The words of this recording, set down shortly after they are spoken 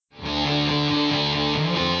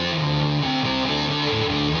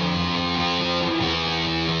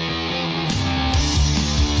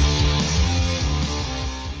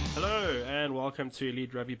welcome to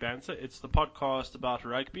Elite Rugby Banter. It's the podcast about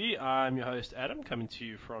rugby. I'm your host Adam, coming to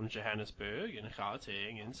you from Johannesburg in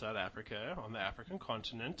Gauteng in South Africa on the African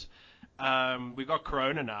continent. We got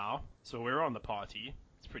Corona now, so we're on the party.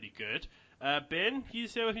 It's pretty good. Ben,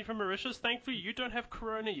 he's here with me from Mauritius. Thankfully, you don't have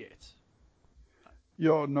Corona yet.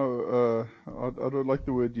 Yeah, no, I don't like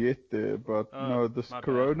the word yet there, but no, this my bad.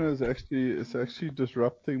 corona is actually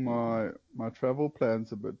disrupting my travel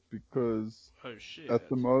plans a bit because Oh shit. at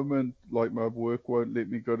the moment, like my work won't let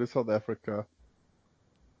me go to South Africa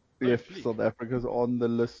if bleak. South Africa's on the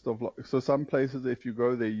list of so some places if you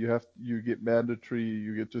go there you get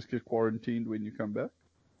mandatory just get quarantined when you come back.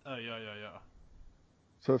 Oh yeah.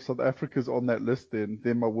 So if South Africa's on that list, then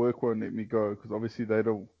my work won't let me go because obviously they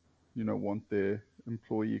don't, want their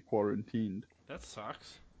employee quarantined. That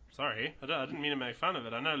sucks. Sorry, I didn't mean to make fun of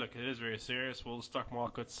it. I know, look, it is very serious. Well, the stock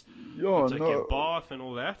market's Yeah, not taking a no, bath and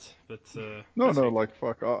all that, but no, that's no, hectic. like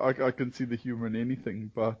fuck. I can see the humor in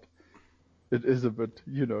anything, but it is a bit,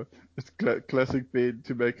 it's classic Ben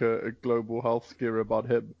to make a global health scare about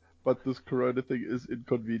him. But this corona thing is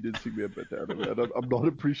inconveniencing me a bit, Adam, and I'm not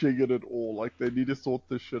appreciating it at all. Like they need to sort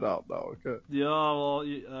this shit out now, okay? Yeah, well,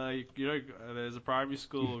 there's a primary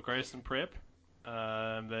school, Grayson Prep.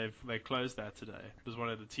 They closed that today because one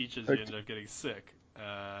of the teachers who Act- ended up getting sick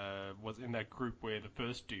was in that group where the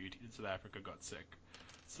first dude in South Africa got sick.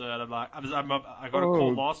 So I'm like, I got a call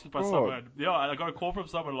Oh last week by God. someone. Yeah, I got a call from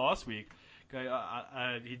someone last week. Okay,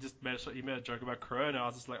 he made a joke about Corona. I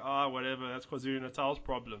was just like, whatever. That's KwaZulu Natal's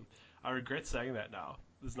problem. I regret saying that now.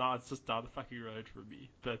 It's just down the fucking road for me.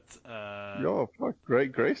 But Yeah, fuck.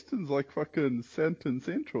 Grayston's like fucking Santon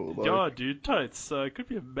Central. yeah, Like, dude, totes. So it could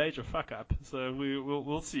be a major fuck up. So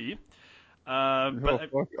we'll see. yeah,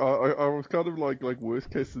 But fuck. I was kind of like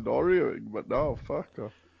worst case scenarioing, but now, fuck.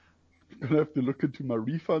 I'm gonna have to look into my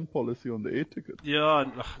refund policy on the air tickets. yeah,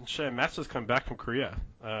 and shame Matt's just come back from Korea.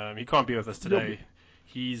 He can't be with us Yeah, today.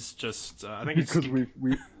 He's just, I think he's,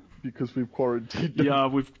 because we've quarantined him. yeah,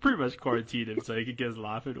 we've pretty much quarantined him so he can get his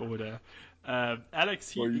life in order.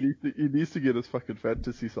 Alex, Well, he needs to get his fucking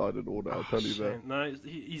fantasy side in order. I'll oh tell you that. shame, no,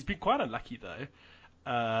 he's been quite unlucky though.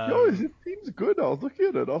 Yo, his team's good. I was looking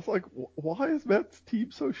at it. I was like, why is Matt's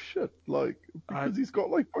team so shit? Like, I because he's got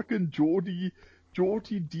like fucking Geordie,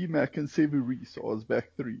 D-Mac, and Severis on his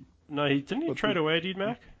back three. no, he didn't he But trade this, away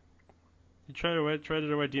D-Mac? He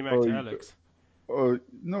traded away D-Mac oh, to Alex.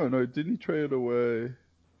 no, didn't he trade away?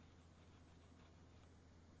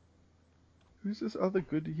 Who's this other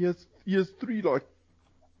good? He has three like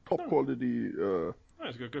top No, quality no,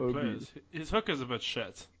 he's got good OBs. players. His hooker's a bit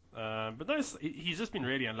shit. But no, he's just been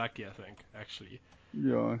really unlucky, I think, actually.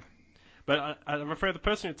 Yeah, But I'm afraid the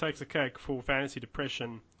person who takes the cake for fantasy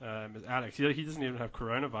depression is Alex. He doesn't even have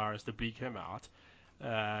coronavirus to bleak him out.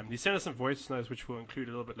 He sent us some voice notes, which we'll include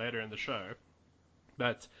a little bit later in the show.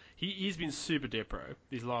 But he's been super depro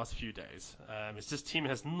these last few days. His just team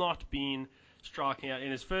has not been striking out.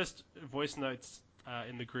 In his first voice notes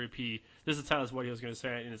in the group, he doesn't tell us what he was going to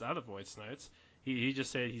say in his other voice notes. He just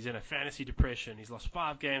said he's in a fantasy depression. He's lost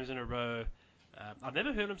 5 games in a row. I've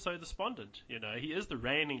never heard him so despondent. You know, he is the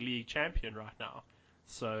reigning league champion right now.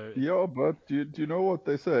 So yeah, but do you know what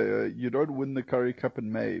they say? You don't win the Curry Cup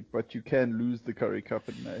in May, but you can lose the Curry Cup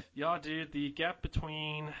in May. yeah, dude, the gap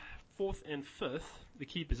between fourth and fifth, the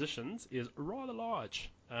key positions, is rather large.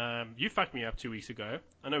 You fucked me up 2 weeks ago.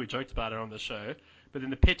 I know we joked about it on the show, but then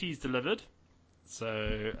the petties delivered.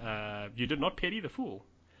 So you did not petty the fool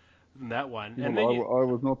in that one, Yeah, and well, then you I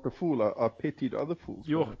was not the fool. I pitied other fools,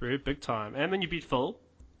 you're perhaps. very big time, and then you beat Phil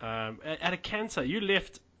at a cancer. You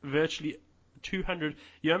left virtually 200.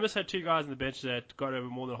 You almost had two guys on the bench that got over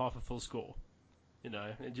more than half a full score. You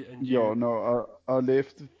know, and you Yeah, no, I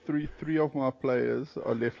left three of my players.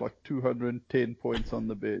 I left like 210 points on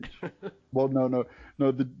the bench. Well, no.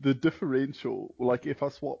 The differential, like if I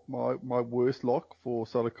swap my worst lock for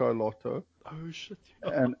Salakai Lotto, oh shit.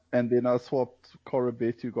 and then I swapped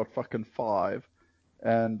Korobet, who got fucking five,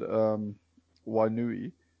 and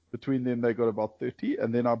Wainui. Between them, they got about 30,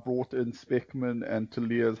 and then I brought in Speckman and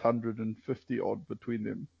Talia's 150 odd between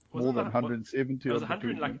them, more Wasn't than that what? 170 It was odd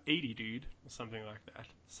between them. 180, dude, or something like that.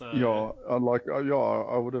 So Yeah, and like, yeah,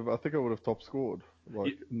 I would have. I think I would have top scored like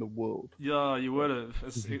you, in the world. yeah, you But would have.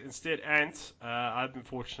 Instead, Ant, I've been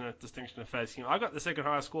fortunate distinction of facing him. I got the second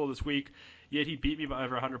highest score this week, yet he beat me by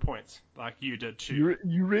over 100 points, like you did too.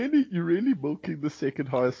 you really milking the second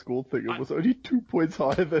I, highest score thing. It I, was only 2 points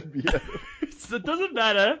higher than me. so it doesn't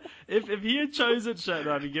matter if he had chosen shit.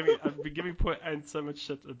 No, I'd be giving point Ant so much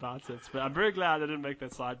shit about it. But I'm very glad I didn't make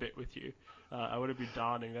that side bet with you. I would have been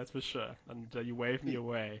downing, that's for sure. And you waved me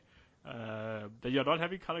away. But you're not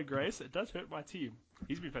having Cullen Grace. It does hurt my team.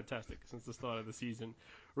 He's been fantastic since the start of the season.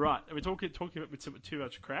 Right, we're talking about too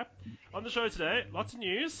much crap. On the show today, lots of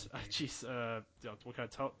news. Jeez, what can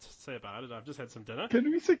I say about it? I've just had some dinner. Can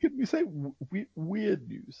we say weird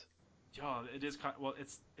news? Yeah, it is kind. Well,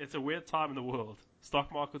 it's a weird time in the world.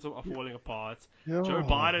 Stock markets are falling apart. Yeah. Joe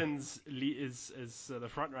Biden's is the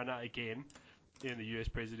front runner again in the U.S.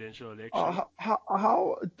 presidential election.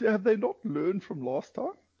 How have they not learned from last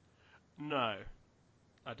time? No,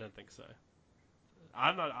 I don't think so.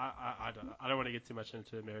 I'm not. I don't want to get too much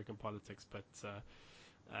into American politics, but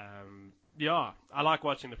yeah, I like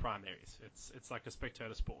watching the primaries. It's like a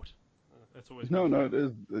spectator sport. It's always been No, fun. it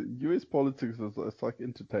is. U.S. politics is it's like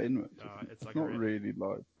entertainment. It's It's like a not really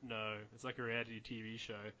like. no, it's like a reality TV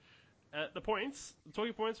show. The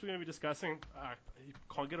talking points we're going to be discussing. You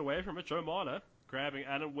can't get away from it. Joe Marler grabbing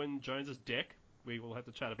Adam Wynne Jones's dick. We will have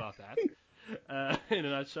to chat about that in a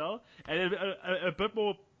nutshell, and a bit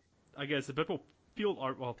more, I guess, a bit more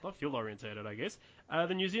not field orientated, I guess.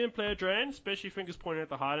 The New Zealand player drain, especially fingers pointing at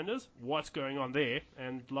the Highlanders. What's going on there?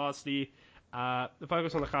 And lastly, the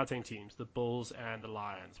focus on the Gauteng teams, the Bulls and the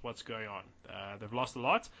Lions. What's going on? They've lost a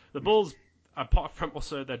lot. The Bulls, apart from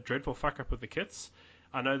also that dreadful fuck up with the kits.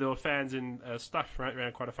 I know there were fans in Stuff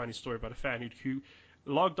ran quite a funny story about a fan who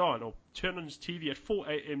logged on or turned on his TV at 4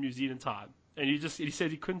 a.m. New Zealand time, and he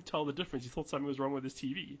said he couldn't tell the difference. He thought something was wrong with his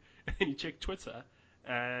TV, and he checked Twitter,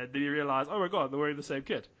 and then he realized, oh my god, they're wearing the same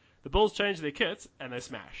kit. The Bulls change their kits and they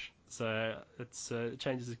smash. So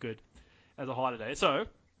changes is good as a holiday. So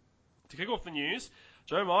to kick off the news,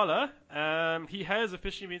 Joe Marler, he has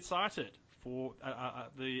officially been cited for I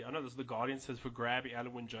know this is the Guardian says for grabbing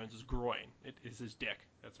Alan Wynne Jones's groin. It is his dick.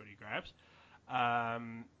 That's what he grabs. It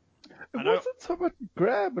I know wasn't so much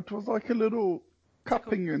grab. It was like a little tickle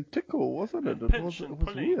cupping and tickle, wasn't it? and It was pinch it and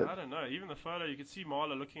was pulling. weird. I don't know. Even the photo, you can see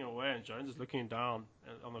Marler looking away and Jones is looking down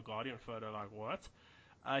on the Guardian photo. Like what?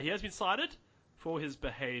 He has been cited for his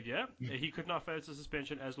behaviour. He could not face a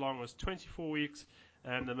suspension as long as 24 weeks,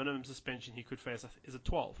 and the minimum suspension he could face is it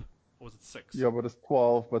 12 or was it 6? Yeah, but it's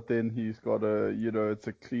 12. But then he's got it's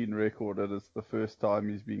a clean record, and it's the first time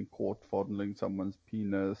he's been caught fondling someone's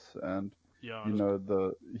penis, and Yeah,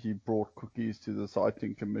 he brought cookies to the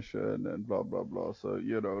citing commission and blah blah blah. So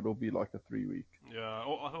it'll be like a 3 week. yeah.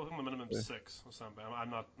 Oh, I think the minimum's 6 or something. I'm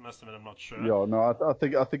not. Must admit, I'm not sure. Yeah, no, I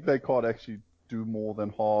think they can't actually do more than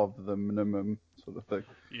half the minimum sort of thing,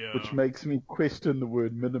 which Yeah, makes me question the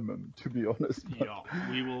word minimum, to be honest. But yeah.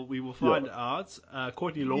 We will yeah, find out.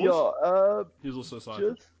 Courtney yeah. Laws, he's also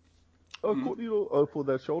cited. Just Mm. Courtney, for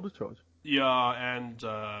that shoulder charge. Yeah, and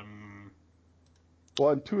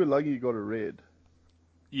Well, and Tuilagi got a red.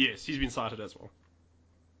 yes, he's been cited as well.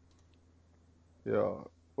 Yeah,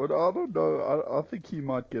 but I don't know. I think he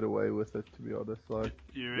might get away with it, to be honest. Like,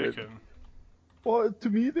 You it, reckon? well, to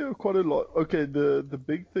me there were quite a lot. Okay, the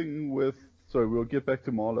big thing with sorry, we'll get back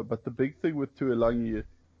to Marla, but the big thing with Tuilagi,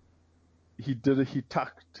 he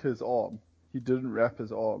tucked his arm. He didn't wrap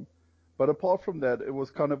his arm. But apart from that, it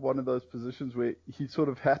was kind of one of those positions where he sort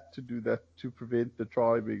of had to do that to prevent the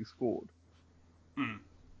try being scored. Mm.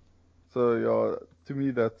 So yeah, to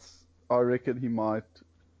me I reckon he might.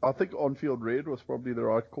 I think on-field red was probably the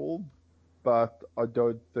right call, but I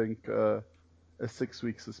don't think a 6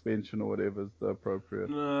 week suspension or whatever is the appropriate.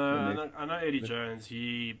 No, The next. I know Eddie Jones.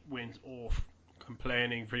 He went off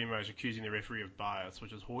complaining, pretty much accusing the referee of bias,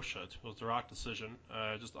 which is horseshit. It was the right decision.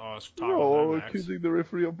 Just ask Tyrone No, Lomax. accusing the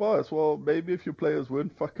referee of bias. Well, maybe if your players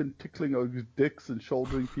weren't fucking tickling over dicks and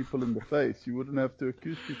shouldering people in the face, you wouldn't have to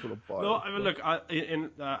accuse people of No, bias. I mean, But look,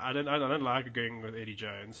 I don't like agreeing with Eddie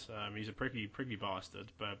Jones. He's a prickly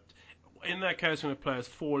bastard. But in that case, when a player's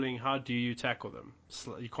falling, how do you tackle them?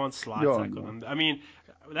 You can't slide yeah, tackle no. them. I mean,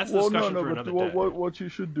 that's a Well, discussion no, for but another what, day. what what you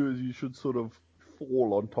should do is you should sort of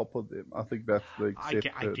fall on top of them. I think that's the I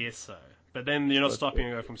accepted. guess so. But then you're not But stopping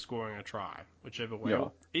a guy from scoring a try, whichever way. yeah,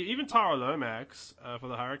 Even Taro Lomax for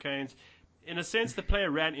the Hurricanes, in a sense, the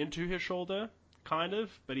player ran into his shoulder, kind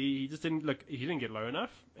of, but he just didn't look. He didn't get low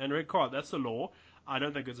enough. And red card, that's the law. I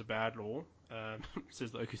don't think it's a bad law.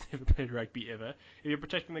 Says the Oak who's never played rugby ever. If you're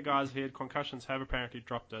protecting the guy's head, concussions have apparently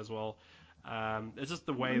dropped as well. It's just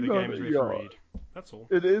the way the no, game is yeah, refereed. That's all.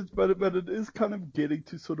 it is, but it is kind of getting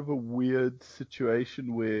to sort of a weird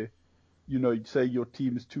situation where you say your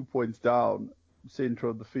team is 2 points down, center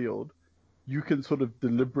of the field, you can sort of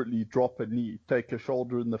deliberately drop a knee, take a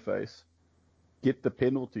shoulder in the face, get the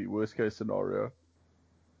penalty, worst case scenario.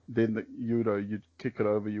 Then you kick it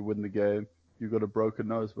over, you win the game. You got a broken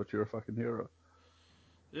nose, but you're a fucking hero.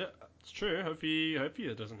 Yeah, it's true. Hopefully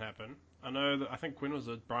it doesn't happen. I know that I think when was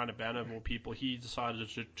it Brian Abana of all people, he decided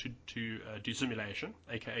to do simulation,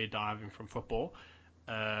 aka diving from football,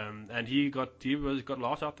 and he got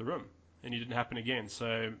laughed out the room, and it didn't happen again.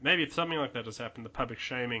 So maybe if something like that has happened, the public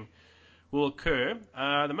shaming will occur.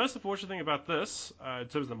 The most unfortunate thing about this, in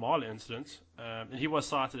terms of the Marley incident, and he was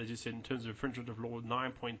cited, as you said, in terms of infringement of law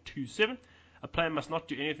 9.27. A player must not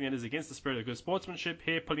do anything that is against the spirit of good sportsmanship,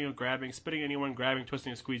 hair pulling or grabbing, spitting anyone, grabbing,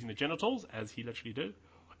 twisting, or squeezing the genitals, as he literally did,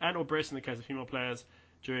 and or breasts in the case of female players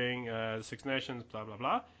during the Six Nations, blah, blah,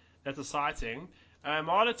 blah. That's a citing.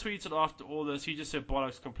 Marla tweeted after all this, he just said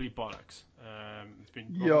bollocks, complete bollocks. It's been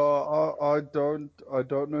Yeah, I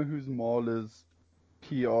don't know who's Marla's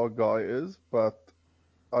PR guy is, but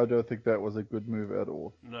I don't think that was a good move at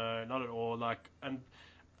all. no, not at all.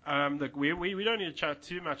 Look, we don't need to chat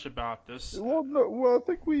too much about this. Well, no, well, I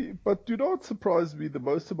think but do not surprise me the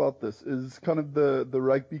most about this is kind of the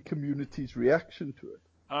rugby community's reaction to it.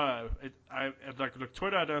 Look,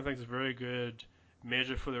 Twitter I don't think is a very good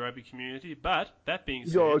measure for the rugby community. But that being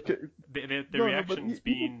Yeah, said, okay. the No, no, but reaction's even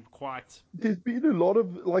been quite there's been a lot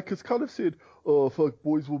of like it's kind of said, oh fuck,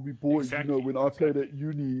 boys will be boys. You know, exactly, when I played exactly.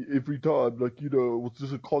 at uni, every time, like it was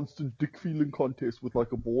just a constant dick feeling contest with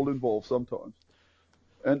like a ball involved sometimes.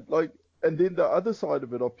 And like, and then the other side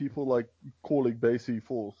of it are people like calling basically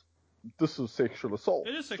for this is sexual assault,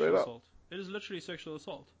 It is straight sexual up. assault. It is literally sexual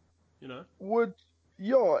assault. You know. Would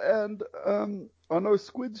yeah, and I know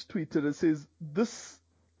Squids tweeted it says this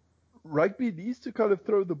rugby needs to kind of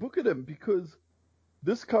throw the book at him because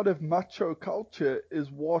this kind of macho culture is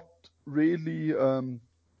what really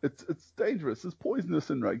it's dangerous. It's poisonous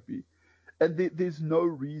in rugby, and there's no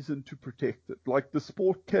reason to protect it. Like the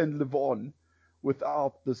sport can live on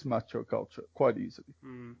without this macho culture quite easily.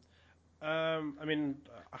 Hmm. I mean,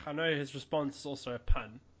 I know his response is also a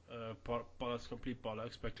pun, bollocks, complete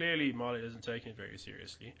bollocks, but clearly Marley isn't taking it very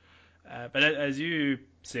seriously. But as you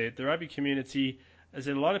said, the rugby community, as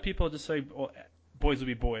in a lot of people just say, oh, boys will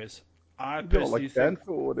be boys. I Yeah, personally like think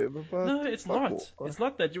banter or whatever, but no, it's fuck off. not. It's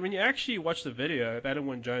not that. When you actually watch the video of Adam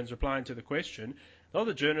Wynne Jones replying to the question, a lot of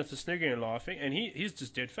the journalists are sniggering and laughing, and he's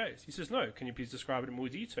just dead faced. He says, "No, can you please describe it in more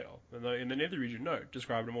detail?" And in the nether region, no,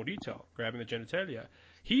 describe it in more detail. Grabbing the genitalia.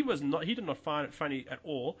 He was not. He did not find it funny at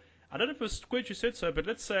all. I don't know if it was Squid who said so, but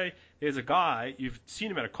let's say there's a guy you've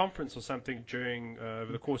seen him at a conference or something during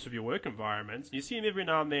over the course of your work environment. And you see him every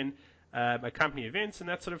now and then at company events and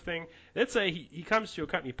that sort of thing. Let's say he comes to your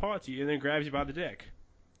company party and then grabs you by the neck.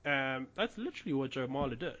 That's literally what Joe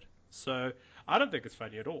Marler did. So I don't think it's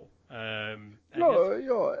funny at all. And yes, No,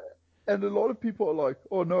 yeah. And a lot of people are like,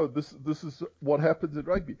 "Oh no, this is what happens in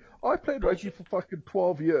rugby." I played rugby bullshit. for fucking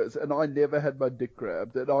 12 years, and I never had my dick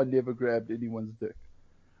grabbed, and I never grabbed anyone's dick.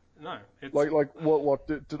 No, it's Like what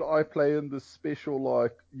did I play in this special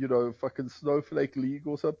like fucking snowflake league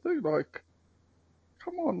or something? Like,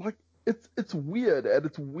 come on, like it's weird, and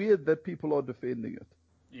it's weird that people are defending it.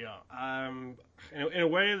 yeah. In a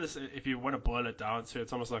way, this if you want to boil it down to,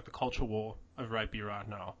 it's almost like the culture war of rugby right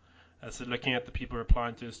now. So looking at the people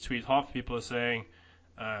replying to his tweet, half the people are saying,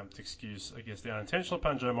 to excuse, I guess, the unintentional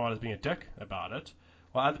pun, Joe Marler's being a dick about it,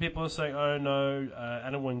 while other people are saying, oh no,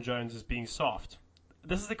 Adam Wynne Jones is being soft.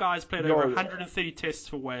 This is the guy who's played over Yo, 130 tests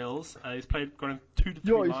for Wales. He's played gone on 2 to 3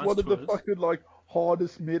 he's Lions one of the tours. fucking like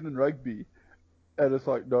hardest men in rugby. And it's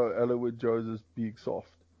like, no, Elwyn Jones is being soft.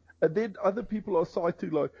 And then other people are citing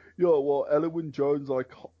like, yeah, well, Elwyn Jones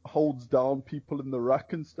like holds down people in the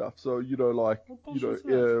ruck and stuff. So like, What bullshit is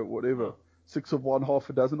that? whatever, Oh, 6 of one, half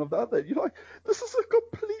a dozen of the other. You're like, this is a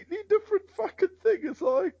completely different fucking thing. It's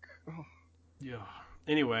like, oh, yeah.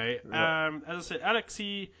 Anyway, yeah. as I said, Alex,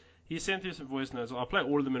 he sent through some voice notes. I'll play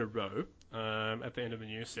all of them in a row at the end of the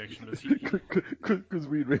news section. But Because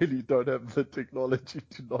we really don't have the technology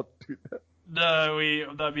to not do that. no,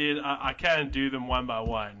 I mean, I can do them one by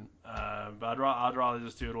one, but I'd rather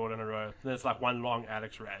just do it all in a row. Then it's like one long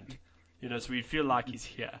Alex rant, so we feel like he's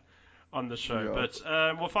here on the show. Yeah.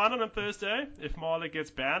 But we'll find out on Thursday if Marla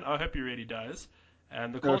gets banned. I hope he really does.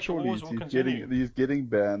 And the No, culture surely wars he's, will he's continue. getting he's getting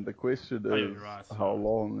banned. The question Oh, yeah, you're is right. how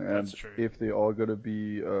long That's and true. if there are going to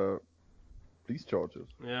be police charges.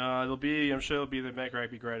 Yeah, I'm sure it'll be the Make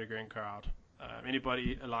Rugby Great Again crowd.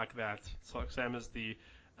 Anybody like that, it's like same as the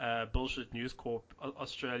bullshit News Corp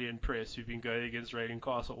Australian press who've been going against Raiden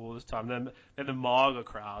Castle all this time. They're the MAGA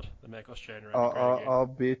crowd that make Australian I, rugby great I, again. I'll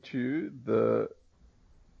bet you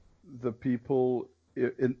the people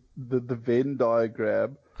in the Venn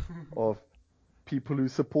diagram of people who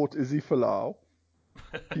support Izzy Folau,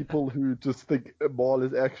 people who just think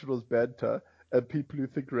Marla's action was banter, and people who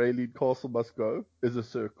think Raylene Castle must go is a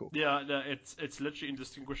circle. Yeah, no, it's literally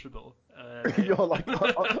indistinguishable. Yeah, like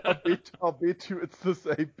I bet you it's the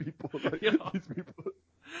same people. Like Yeah, these people.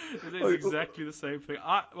 it is Like, exactly the same thing.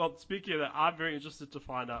 Well, speaking of that, I'm very interested to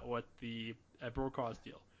find out what the broadcast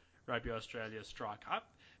deal Rugby Australia strike.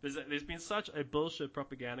 There's been such a bullshit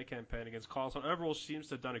propaganda campaign against Carlson. Overall, she seems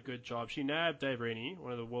to have done a good job. She nabbed Dave Rennie,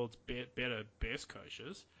 one of the world's best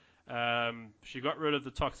coaches. She got rid of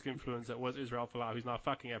the toxic influence that was Israel Folau, who's now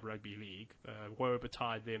fucking up rugby league. Whoever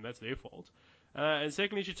tied them, that's their fault. And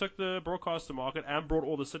secondly, she took the broadcaster market and brought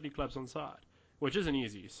all the Sydney clubs on side, which isn't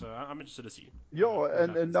easy. So I'm interested to see yeah, what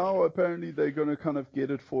and happens now there. apparently they're gonna kind of get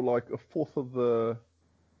it for like a fourth of the.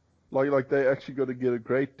 Like they actually got to get a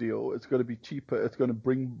great deal. It's going to be cheaper. It's going to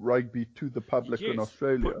bring rugby to the public in Yes,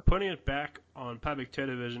 Australia. putting it back on public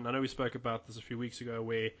television. I know we spoke about this a few weeks ago,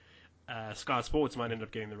 where Sky Sports might end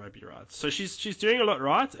up getting the rugby rights. So she's doing a lot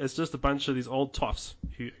right. It's just a bunch of these old toffs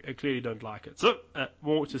who clearly don't like it. So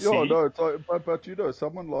more to Yeah, see. no, it's like, but you know,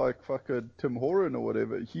 someone like fucking Tim Horan or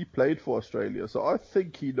whatever, he played for Australia, so I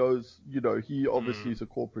think he knows. You know, he obviously is a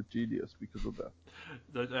corporate genius because of that.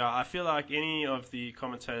 I feel like any of the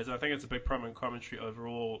commentators, I think it's a big problem in commentary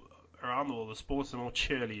overall around the world. The sports are more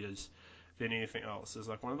cheerleaders than anything else. There's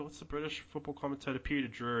like what's the British football commentator, Peter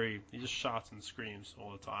Drury? He just shouts and screams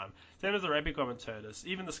all the time. Same as the rugby commentators,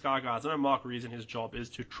 even the Sky guys. I know Mark Reason, his job is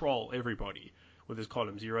to troll everybody with his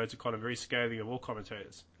columns. He wrote a column very scathing of all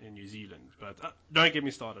commentators in New Zealand. But don't get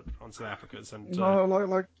me started on South Africans. And No,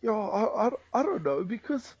 yeah, I don't know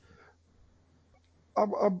because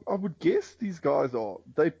I would guess these guys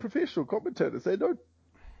they professional commentators. They don't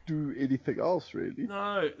do anything else really.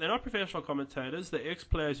 no, they're not professional commentators. They're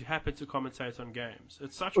ex-players who happen to commentate on games.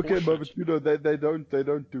 It's such Okay, horseshit. but you know they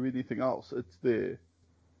don't do anything else. It's their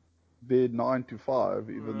 9 to 5,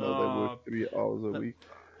 even though they work Uh, 3 hours a the, week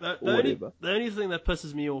the or only whatever. the only thing that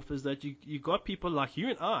pisses me off is that you got people like you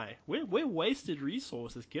and I. We're wasted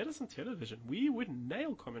resources. Get us on television. We would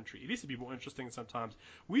nail commentary. It used to be more interesting sometimes.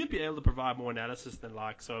 We'd be able to provide more analysis than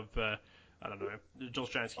likes of I don't know, Joel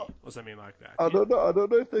Stransky or something like that. I don't know. I don't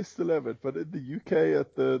know if they still have it, but in the UK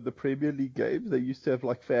at the Premier League games, they used to have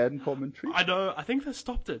like fan commentary. I know. I think they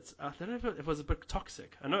stopped it. I don't know if it was a bit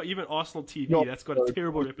toxic. I know even Arsenal TV No, that's got a no, it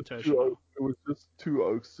terrible was just two reputation now. oaks. It was just two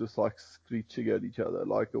oaks just like screeching at each other,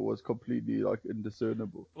 like it was completely like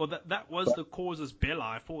indiscernible. Well, that was But the causus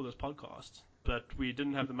belli for this podcast, but we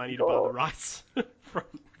didn't have the money to buy the oh, rights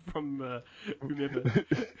from whomever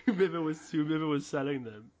whomever was selling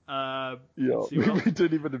them. yeah, Let's see what else. we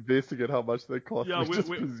didn't even investigate how much they cost. Yeah, We just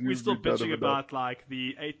we're presumed still we'd done bitching them enough. about like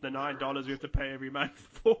the $8 and the $9 we have to pay every month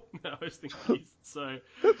for hosting fees. So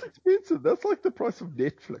That's expensive. That's like the price of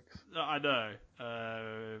Netflix. I know.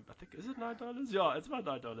 I think is it $9? Yeah, it's about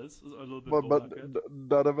 $9. A little bit more But like it.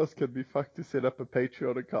 none of us can be fucked to set up a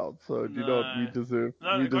Patreon account. So do not. We No. deserve.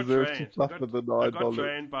 No, We I got deserve to trained. suffer the I nine got dollars.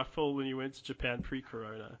 trained by Phil when he went to Japan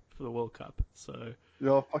pre-Corona for the World Cup. So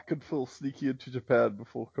Yeah, fucking Phil sneaky into Japan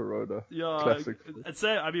before Corona. yeah, Classic Phil. I'd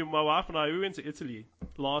say. I mean, my wife and I we went to Italy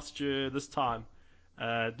last year this time.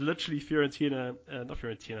 Literally Fiorentina, not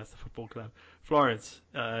Fiorentina, that's the football club. Florence,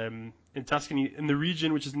 in Tuscany, in the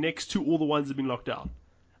region which is next to all the ones that have been locked down.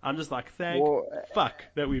 I'm just like, thank Well, fuck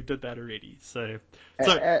that we've did that already. So,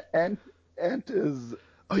 Ant is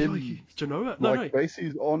oh yeah, in Genoa? No, like no,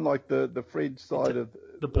 basically on like the French side of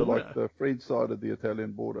the like border. the French side of the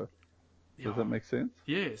Italian border. Does that Yeah. make sense?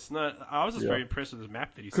 Yes. No, I was just Yeah. very impressed with the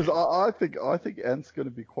map that he Because sent. I think Ant's going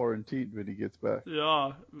to be quarantined when he gets back.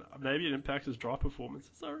 Yeah, maybe it impacts his draft performance.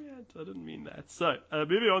 Sorry, Ant, I didn't mean that. So,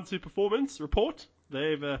 moving on to performance report.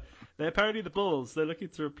 They apparently the Bulls. They're looking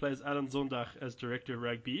to replace Alan Zondach as director of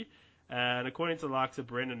rugby, and according to the likes of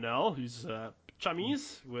Brendan Nell, who's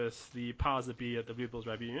chummies with the powers that be at the Blue Bulls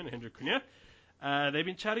Rugby Union, Hendrik Cunha, they've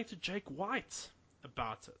been chatting to Jake White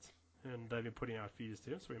about it, and they've been putting out feeders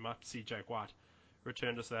to him. So we might see Jake White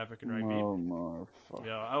return to South African rugby. Oh my fuck.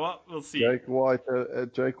 Yeah, well, we'll see. Jake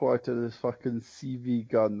White and his fucking CV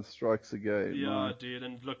gun strikes again, Yeah, man. dude,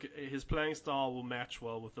 and look, his playing style will match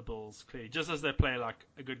well with the Bulls, clearly. Just as they play like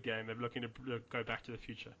a good game, they're looking to go back to the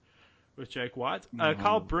future with Jake White.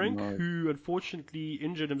 Carl No, Brink, no. who unfortunately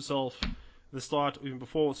injured himself at the start, even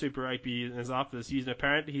before Super Rugby and is after the season,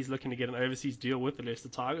 apparently he's looking to get an overseas deal with the Leicester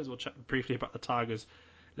Tigers. We'll chat briefly about the Tigers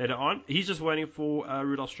later on. He's just waiting for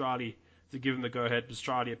Rudolph Strali to give him the go-ahead.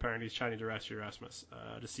 Strali apparently is chatting to Rassie Erasmus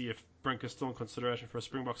to see if Brink is still in consideration for a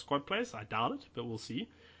Springbok squad place. I doubt it, but we'll see.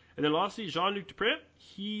 And then lastly, Jean-Luc Dupre.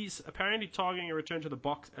 He's apparently targeting a return to the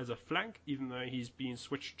box as a flank, even though he's been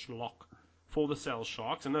switched to lock for the Sale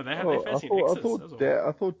Sharks. And no, they're Oh, facing Exes as well.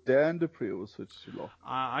 I thought Dan Dupree was switched to lock.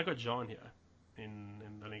 I got John here in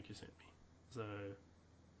the link you sent me. So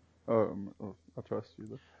I trust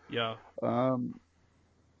you yeah, though.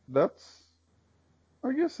 That's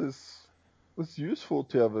I guess it's useful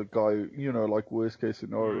to have a guy, like worst case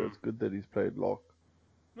scenario. mm. It's good that he's played lock.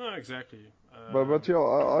 No, exactly. But yeah,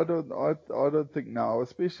 I don't think now,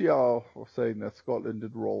 especially saying that Scotland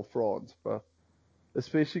did roll France, but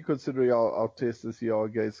especially considering our test this year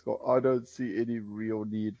against Scotland, I don't see any real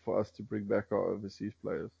need for us to bring back our overseas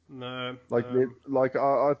players. No,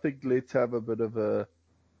 I think let's have a bit of a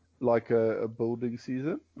building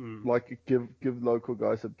season. mm. Like give local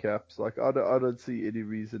guys some caps. Like I don't see any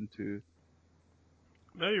reason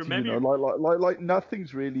Maybe, like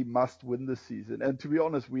nothing's really must win this season. And to be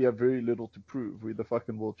honest, we have very little to prove. We're the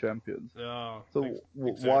fucking world champions. yeah, So why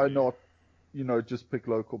exactly. not, just pick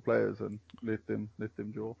local players and let them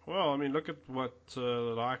draw. Well, I mean, look at what the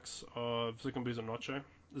likes of Zikambuza Noche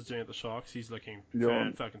is doing at the Sharks. He's looking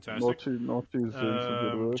Yeah, fantastic. not to doing some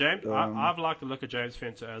good work. James, I've liked the look of James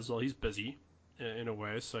Fenter as well. He's busy in a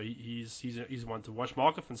way, so he's one to watch.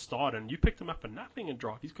 Markov and Starden, you picked him up for nothing in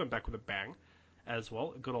draft. He's come back with a bang as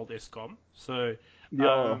well. Good old Escom. So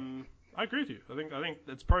Yeah, I agree with you. I think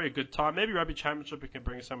it's probably a good time. Maybe Rugby Championship we can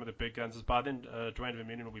bring some of the big guns. By then, Dwayne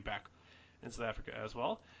Vermeulen will be back in South Africa as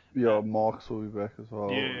well. Uh, yeah. Marks will be back as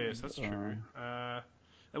well. yes, And that's true.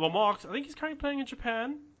 Well, Marks, I think he's currently playing in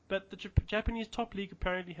Japan, but the Japanese top league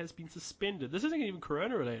apparently has been suspended. This isn't even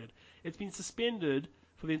Corona related. It's been suspended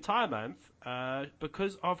for the entire month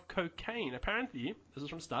because of cocaine. Apparently, this is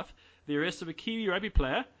from Stuff. The arrest of a Kiwi rugby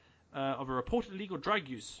player of a reported illegal drug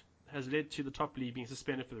use has led to the top league being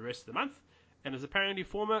suspended for the rest of the month, and is apparently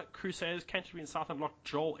former Crusaders Canterbury and Southend lock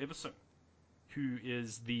Joel Everson, who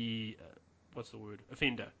is the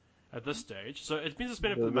offender at this stage. So it's been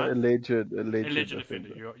suspended for the the month. alleged Alleged offender.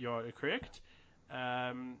 offender. You're correct.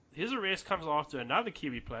 His arrest comes after another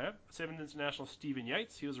Kiwi player, 7th international Stephen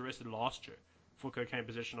Yates. He was arrested last year for cocaine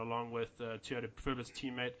possession along with Toyota Privilege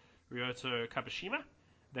teammate Ryoto Kabashima.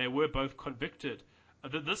 They were both convicted.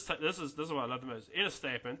 This is what I love the most. In a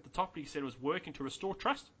statement, the top league said it was working to restore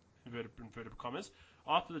trust, inverted commas,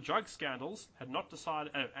 after the drug scandals had not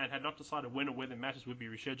decided when or whether matches would be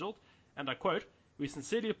rescheduled. And I quote, "We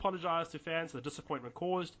sincerely apologise to fans for the disappointment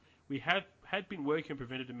caused. We had been working on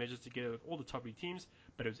preventative measures together with all the top league teams,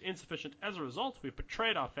 but it was insufficient. As a result, we've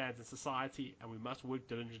betrayed our fans and society, and we must work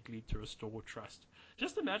diligently to restore trust."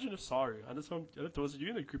 Just imagine if Saru, and this one, was it you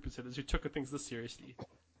in the group who said this, who took things this seriously?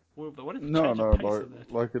 What if the No, change of no, pace of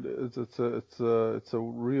that? like it is. It's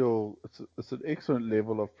an excellent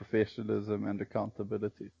level of professionalism and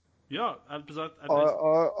accountability. Yeah,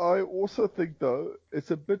 I also think though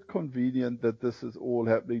it's a bit convenient that this is all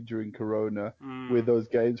happening during Corona, where mm, those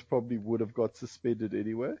games probably would have got suspended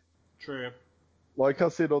anyway. true. Like I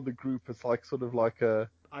said on the group, it's like sort of like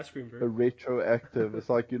Ice cream a group. retroactive. It's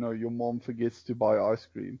like your mom forgets to buy ice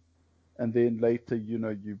cream, and then later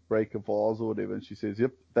you break a vase or whatever, and she says,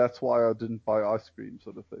 "Yep, that's why I didn't buy ice cream,"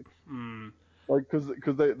 sort of thing. Mm. Like, because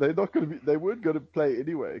they weren't gonna play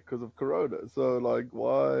anyway because of Corona. So like,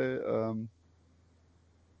 why?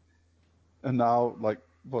 And now like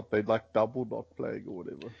what they like double not playing or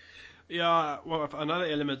whatever. Yeah, well, another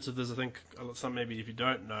element of this, I think, some maybe if you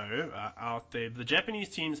don't know out there, the Japanese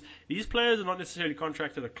teams, these players are not necessarily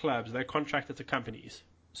contracted to clubs; they're contracted to companies.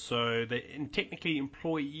 So they're technically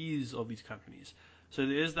employees of these companies. So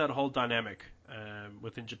there is that whole dynamic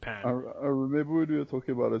within Japan. I remember when we were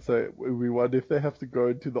talking about it. Say we wonder if they have to go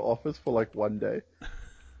into the office for like one day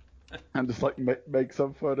and just like make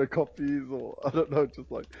some photocopies, or I don't know, just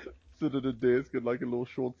like sit at a desk in like a little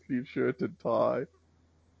short sleeve shirt and tie.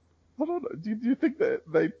 I don't know. Do you think that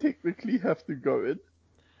they technically have to go in?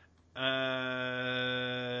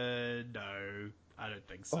 No, I don't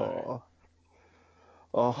think so.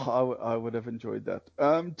 Oh, I would have enjoyed that.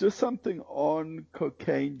 Just something on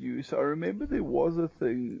cocaine use. I remember there was a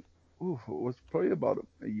thing, it was probably about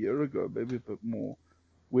a year ago, maybe a bit more,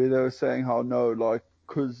 where they were saying how no, like,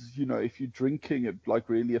 because, if you're drinking, it like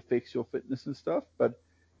really affects your fitness and stuff. But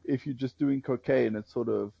if you're just doing cocaine, it's sort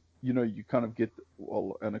of, you kind of get,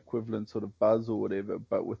 well, an equivalent sort of buzz or whatever,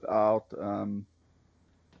 but without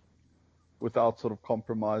sort of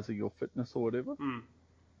compromising your fitness or whatever. Hmm.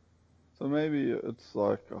 So maybe it's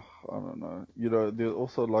like, I don't know. There's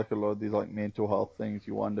also like a lot of these like mental health things.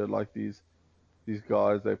 You wonder like these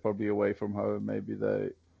guys, they're probably away from home. Maybe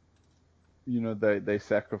they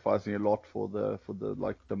sacrificing a lot for the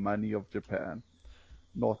like the money of Japan,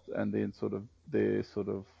 not and then sort of their sort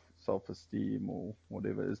of self-esteem or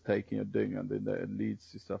whatever is taking a ding, and then it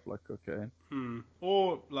leads to stuff like cocaine.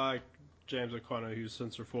 Or like James O'Connor, who's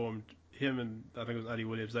since reformed. Him and I think it was Eddie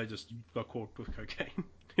Williams. They just got caught with cocaine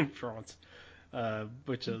in France.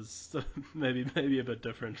 which is maybe a bit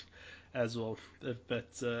different as well. But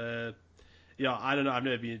yeah, I don't know. I've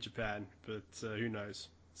never been in Japan, but who knows?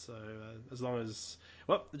 So as long as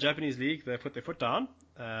the Japanese league, they put their foot down,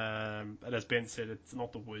 and as Ben said, it's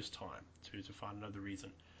not the worst time to find another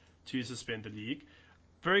reason to suspend the league.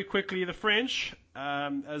 Very quickly, the French,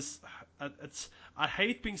 as it's I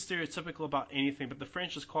hate being stereotypical about anything, but the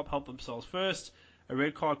French just can't help themselves. First, a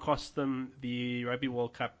red card cost them the Rugby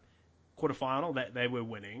World Cup quarterfinal that they were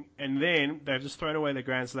winning, and then they've just thrown away the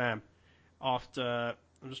Grand Slam after.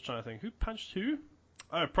 I'm just trying to think who punched who.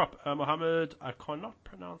 Oh, prop Mohammed. I cannot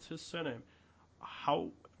pronounce his surname. How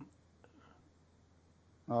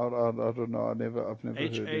I don't know. I've never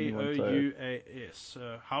H heard A O anyone say it. U A S.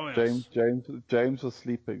 How James else? James James was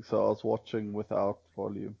sleeping, so I was watching without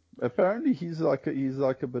volume. Apparently, he's like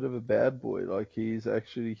a bit of a bad boy. Like he's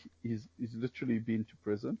literally been to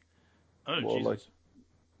prison. Oh Well, like Jesus.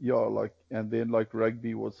 yeah, like and then like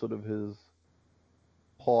rugby was sort of his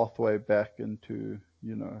pathway back into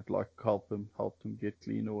like helped him get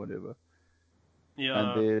clean or whatever. And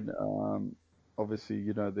Yeah. then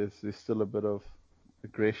obviously there's still a bit of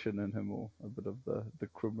aggression in him or a bit of the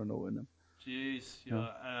criminal in him. Jeez. Yeah.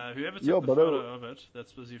 Yeah, Whoever yeah, took the but photo of it,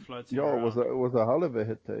 that's busy floating yeah, around. it was a hell of a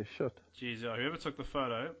hit there. Shit. Jeez. Yeah. Whoever took the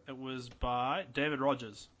photo, it was by David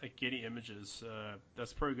Rogers at Getty Images.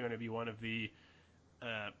 That's probably going to be one of the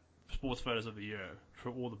uh, sports photos of the year for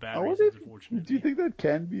all the I bad wonder reasons, do you unfortunately. think that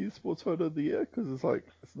can be sports photo of the year? Because it's like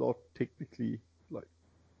it's not technically like.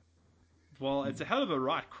 Well, it's a hell of a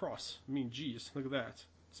right cross. I mean, geez, look at that.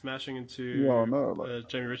 Smashing Yeah, into no, like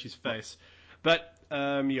Jamie Ritchie's face. But,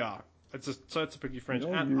 yeah, it's just so typically French.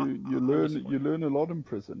 And I'm you disappointed. learn a lot in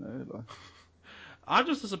prison, eh? Like, I'm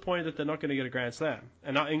just disappointed that they're not going to get a Grand Slam.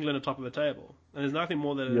 And now England are top of the table. And there's nothing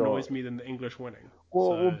more that yeah. annoys me than the English winning.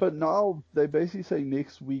 Well, So, but now they basically say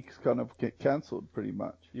next week's kind of get cancelled pretty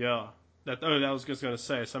much. yeah. That was just going to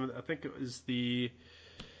say. I think it was the.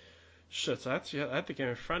 Shit, I had the game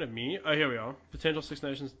in front of me. Oh, here we are. Potential Six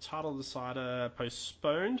Nations title decider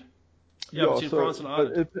postponed. Yeah, Yeah, between so France and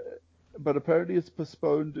Ireland. but apparently it's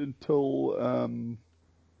postponed until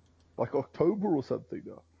like October or something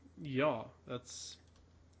now. Yeah, that's.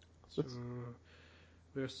 That's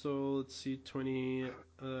We're still, let's see, 20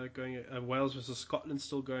 going. Wales versus Scotland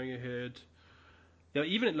still going ahead. Yeah,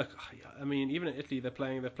 even look, I mean, even in Italy, they're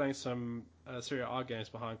playing some Serie A games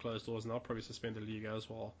behind closed doors, and they'll probably suspend the league as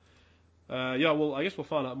well. Yeah, well, I guess we'll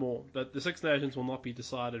find out more. But the Six Nations will not be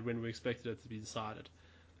decided when we expected it to be decided,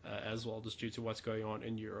 as well, just due to what's going on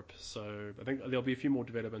in Europe. So I think there'll be a few more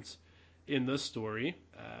developments in this story.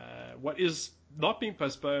 What is not being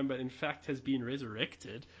postponed, but in fact has been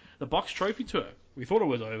resurrected, the Box Trophy Tour. We thought it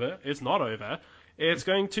was over. It's not over. It's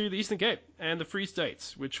going to the Eastern Cape and the Free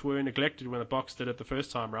States, which were neglected when the Box did it the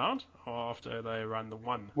first time round, after they ran the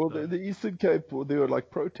one. well, the Eastern Cape, well, there were like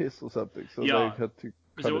protests or something, so they Yeah, had to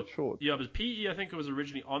cut so, it short. yeah, but PE I think it was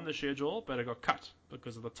originally on the schedule, but it got cut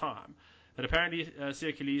because of the time. But apparently,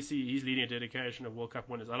 Sia Khaleesi, he's leading a dedication of World Cup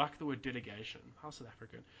winners. I like the word delegation. How South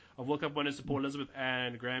African. Of World Cup winners to Port Elizabeth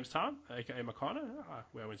and Grahamstown, aka Makana,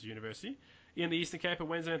 where I went to university, in the Eastern Cape on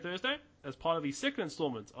Wednesday and Thursday, as part of the second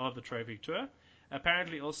installment of the Trophy Tour.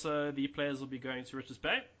 Apparently, also, the players will be going to Richards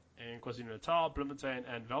Bay in KwaZulu-Natal, Bloemfontein,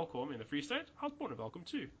 and Velkom in the Free State. I was born in Velkom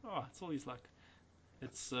too. Oh, it's all these like.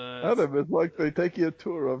 It's Adam, it's like they're taking a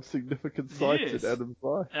tour of significant sites in Yes, Adam's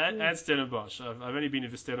life. at Stellenbosch. I've only been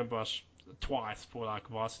to Stellenbosch twice for like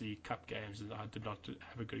varsity cup games, and I did not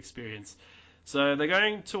have a good experience. So they're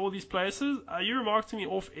going to all these places. You remarked to me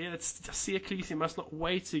off air that Sia Khaleesi must not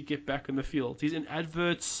wait to get back in the field. He's in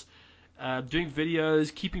adverts, doing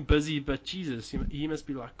videos, keeping busy. But Jesus, he must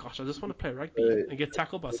be like, gosh, I just want to play rugby They, and get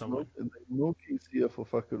tackled by someone. they're milking Sia for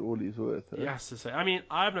fucking all he's worth. Eh? Yes, to say. I mean,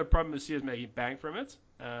 I have no problem with Sia's making bang from it.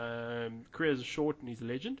 Careers are short and he's a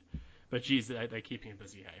legend. But geez, they're keeping him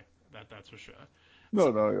busy, hey. That's for sure.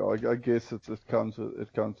 So, No, I guess it comes with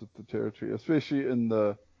the territory, especially in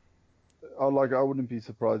the. I wouldn't be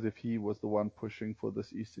surprised if he was the one pushing for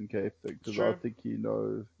this Eastern Cape thing it's because I true. think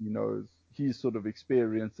he's sort of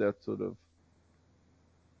experienced that sort of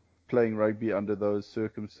playing rugby under those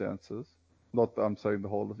circumstances. Not that I'm saying the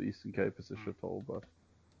whole of the Eastern Cape is a Mm. shithole, but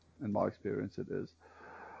in my experience it is.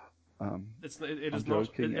 It I'm is not.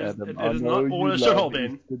 joking, Adam. It I is know not all you a love shithole,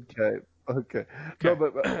 Ben. Eastern Cape. Okay, no,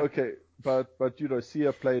 Okay. but okay, but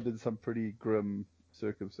Sia played in some pretty grim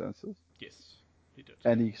circumstances, Yes, he did.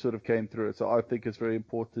 and he sort of came through it. So I think it's very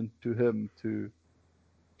important to him to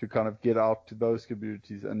kind of get out to those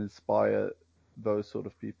communities and inspire those sort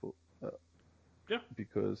of people, Yeah.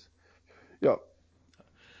 because yeah.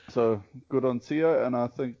 So good on Sia, and I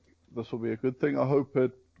think this will be a good thing. I hope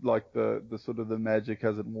it like the sort of the magic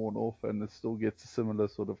hasn't worn off, and it still gets similar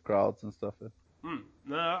sort of crowds and stuff.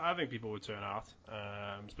 No, I think people would turn out,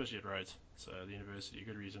 especially at Rhodes. So the university, a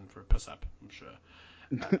good reason for a piss up, I'm sure.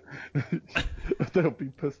 They'll be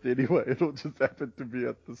pissed anyway. It'll just happen to be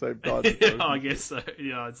at the same time. Yeah, I guess so.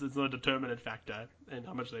 Yeah, it's not a determinant factor in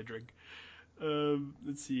how much they drink.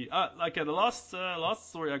 Let's see. Okay, the last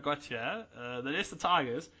story I got here, the Leicester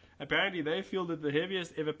Tigers. Apparently, they fielded the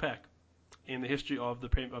heaviest ever pack in the history of the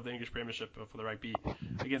English Premiership for the rugby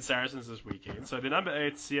against Saracens this weekend. So the number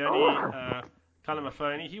 8, Sione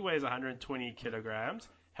Kalamafoni, he weighs 120 kilograms.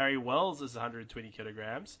 Harry Wells is 120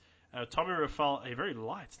 kilograms. Tommy Rafal, a very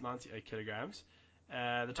light 98 kilograms.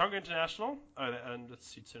 The Tonga International, and let's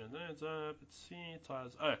see, turn it up, let's see,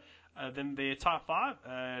 tires. Then the top 5,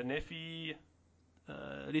 Nefi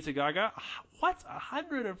Lita Gaga, what?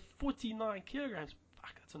 149 kilograms.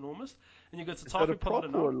 Fuck, that's enormous. And you got to Is that a Tafu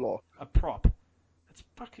prop or a lock? A prop. That's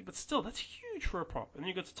fucking, but still, that's huge for a prop. And then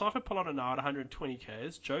you got to Tafu Polona now at 120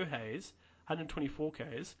 Ks, Joe Hayes, 124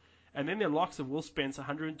 Ks, and then their locks of Will Spence,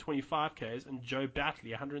 125 Ks, and Joe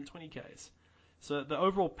Batley, 120 Ks. So the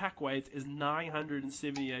overall pack weight is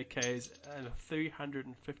 978 Ks and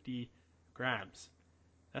 350 grams.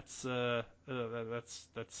 That's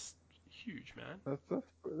huge, man.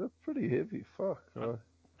 That's pretty heavy. Fuck.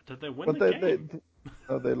 Did they win But the game?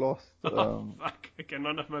 they lost. Oh, fuck. Okay,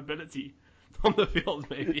 not enough mobility on the field,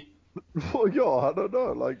 maybe. Well, yeah, I don't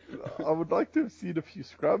know. Like, I would like to have seen a few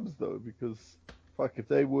scrums though, because fuck, if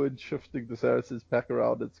they weren't shifting the Saracens pack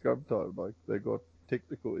around at scrum time, like they got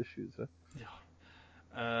technical issues. Huh?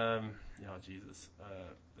 Yeah, Jesus.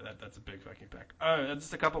 That's a big fucking pack. Oh,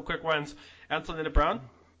 just a couple of quick ones. Anton Lienert-Brown,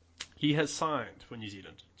 he has signed for New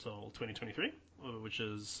Zealand till 2023, which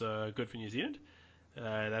is good for New Zealand.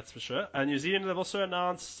 That's for sure. New Zealand have also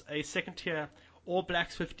announced a second tier All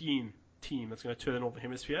Blacks 15 team that's going to tour the Northern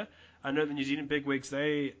Hemisphere. I know the New Zealand bigwigs,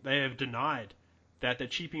 they have denied that they're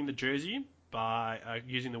cheapening the jersey by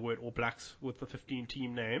using the word All Blacks with the 15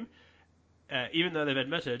 team name. Even though they've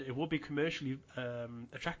admitted it will be commercially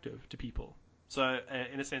attractive to people. So,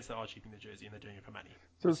 in a sense, they are cheapening the jersey and they're doing it for money.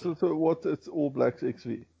 So what? It's All Blacks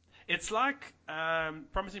XV. It's like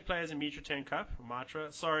promising players in Mitra 10 Cup, or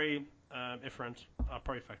Mitra. Sorry, Efferent, I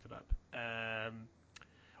probably fucked it up.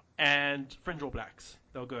 And Fringe All Blacks,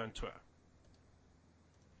 they'll go on tour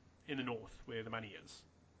in the north where the money is.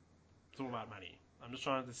 It's all about money. I'm just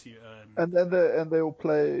trying to see. And then they'll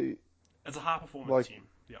play. It's a high performance like, team.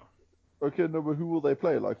 Yeah. Okay, no, but who will they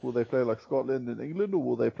play? Like, will they play like Scotland and England, or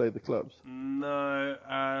will they play the clubs? No,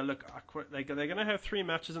 look, they're going to have 3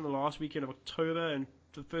 matches in the last weekend of October and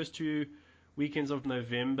the first 2 weekends of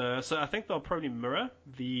November. So I think they'll probably mirror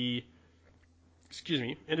the,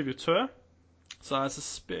 end of your tour. So I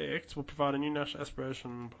suspect we'll provide a new national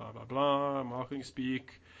aspiration, blah, blah, blah, marketing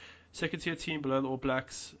speak. Second tier team below the All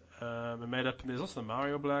Blacks are made up, and there's also the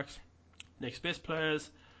Maori All Blacks. Next best players.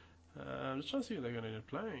 I'm just trying to see who they're going to end up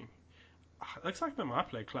playing. Looks like they might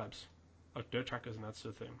play clubs, like dirt trackers and that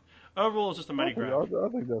sort of thing. Overall, it's just a money grab. I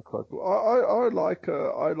think that's quite cool. I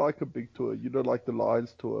like a big tour. You know, like the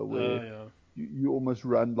Lions tour where Yeah. you almost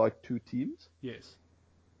run like 2 teams. Yes.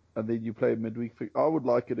 And then you play midweek. I would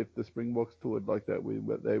like it if the Springboks toured like that when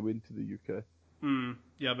they went to the UK.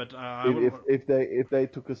 Yeah, but if they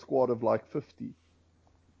took a squad of like 50,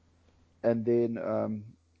 and then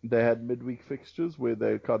they had midweek fixtures where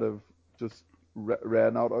they kind of just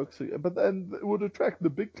ran out Oaks, but then it would attract the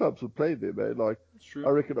big clubs would play there, man. Like, I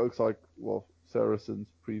reckon Oaks, like, well, Saracens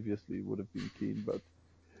previously would have been keen, but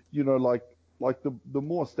you know, like the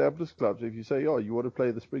more established clubs, if you say, oh, you want to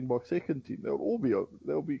play the Springbok second team,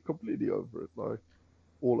 they'll be completely over it, like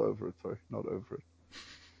all over it. Sorry, not over it.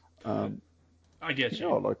 I get you.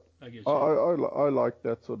 Yeah, like I get you. I like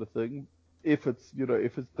that sort of thing. If it's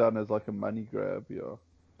done as like a money grab, yeah.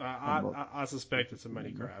 I suspect it's a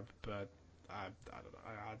money grab, but I don't know.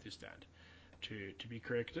 I understand to be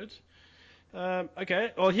corrected.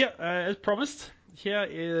 Okay, well here, as promised, here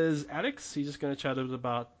is Alex. He's just going to chat a bit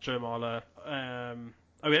about Joe Marler.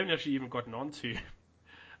 We haven't actually even gotten on to.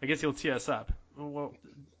 I guess he'll tee us up. Well,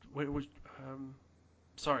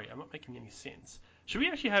 sorry, I'm not making any sense. Should we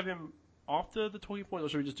actually have him after the talking point, or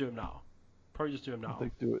should we just do him now? Probably just do him now. I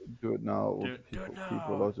think do it now. Or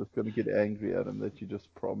people are just going to get angry at him that you're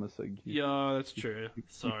just promising. Yeah, that's true.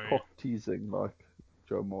 Sorry. Cock teasing like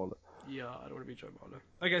Joe Marler. Yeah, I don't want to be Joe Marler.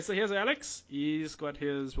 Okay, so here's Alex. He's got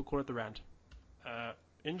his, we'll call it the rant.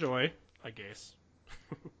 Enjoy, I guess.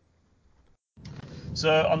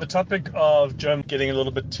 So on the topic of Joe getting a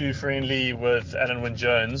little bit too friendly with Alan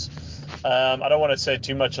Wynne-Jones, I don't want to say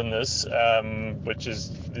too much on this, which is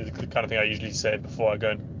the kind of thing I usually say before I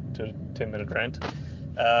go into a 10-minute rant.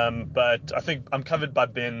 But I think I'm covered by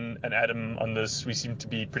Ben and Adam on this. We seem to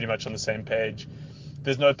be pretty much on the same page.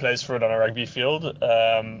 There's no place for it on a rugby field,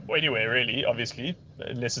 or anywhere really, obviously,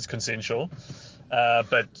 unless it's consensual.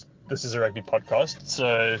 But this is a rugby podcast,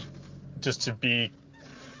 so just to be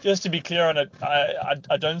clear on it,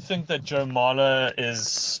 I don't think that Joe Marler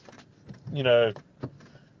is,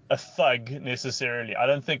 a thug necessarily. I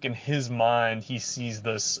don't think in his mind he sees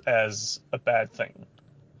this as a bad thing.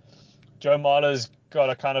 Joe Marler's got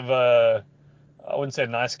a kind of I wouldn't say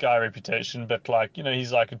nice guy reputation, but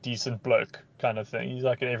he's like a decent bloke kind of thing. He's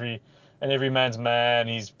like an every man's man.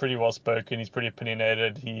 He's pretty well spoken. He's pretty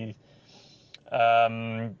opinionated. He's not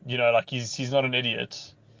an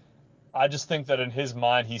idiot. I just think that in his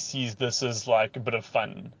mind he sees this as like a bit of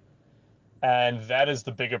fun, and that is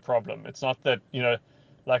the bigger problem. It's not that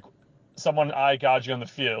like someone eye gouging on the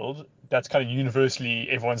field. That's kind of universally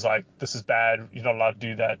everyone's like, this is bad. You're not allowed to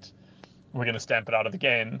do that. We're going to stamp it out of the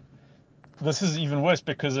game. This is even worse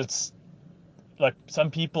because it's like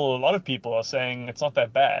a lot of people are saying it's not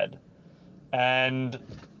that bad. And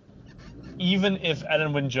even if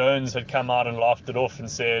Alan Wynne-Jones had come out and laughed it off and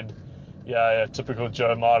said, yeah, typical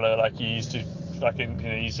Joe Marler, like he used to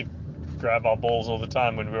grab our balls all the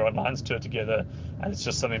time when we were on Lions tour together, and it's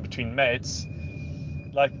just something between mates.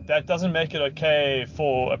 Like, that doesn't make it okay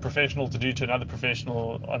for a professional to do to another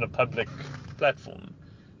professional on a public platform.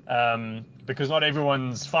 Because not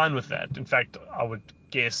everyone's fine with that. In fact, I would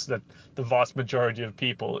guess that the vast majority of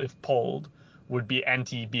people, if polled, would be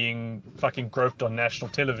anti being fucking groped on national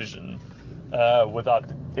television without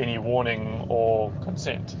any warning or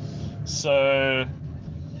consent. So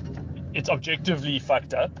it's objectively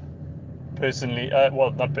fucked up. Personally,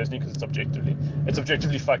 not personally because it's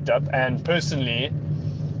objectively fucked up. And personally,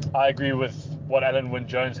 I agree with what Alan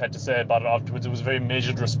Wynne-Jones had to say about it afterwards. It was a very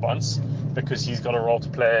measured response because he's got a role to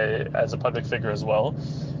play as a public figure as well.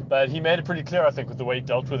 But he made it pretty clear, I think, with the way he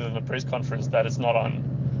dealt with it in the press conference, that it's not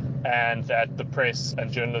on, and that the press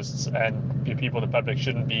and journalists and people in the public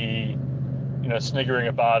shouldn't be, sniggering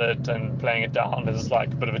about it and playing it down as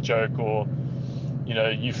like a bit of a joke or,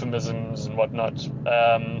 euphemisms and whatnot.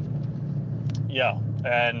 I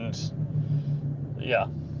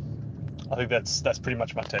think that's pretty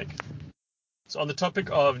much my take. So on the topic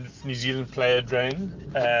of New Zealand player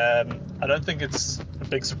drain, I don't think it's a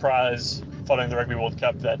big surprise following the Rugby World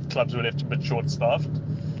Cup that clubs were left a bit short-staffed.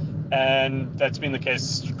 And that's been the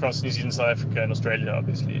case across New Zealand, South Africa and Australia,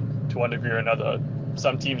 obviously, to one degree or another.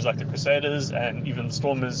 Some teams like the Crusaders and even the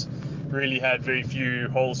Stormers really had very few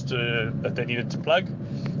holes that they needed to plug.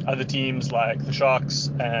 Other teams like the Sharks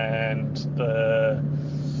and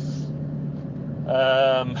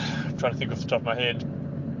I'm trying to think off the top of my head,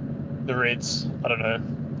 the Reds, I don't know.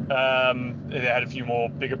 They had a few more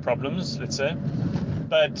bigger problems, let's say.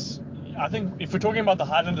 But I think if we're talking about the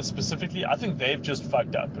Highlanders specifically, I think they've just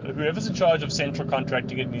fucked up. Whoever's in charge of central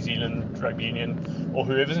contracting at New Zealand Rugby Union, or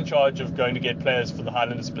whoever's in charge of going to get players for the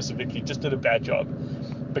Highlanders specifically, just did a bad job.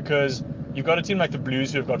 Because you've got a team like the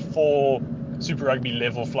Blues who have got 4 Super Rugby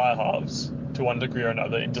level fly halves to one degree or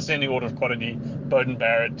another in descending order of quality: Beauden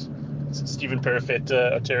Barrett, Stephen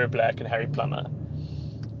Perifetta, Otero Black, and Harry Plummer.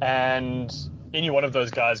 And any one of those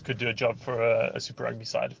guys could do a job for a Super Rugby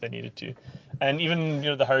side if they needed to. And even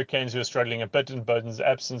the Hurricanes, who are struggling a bit in Beauden's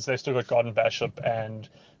absence, they've still got Garden Bishop and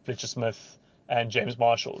Fletcher Smith and James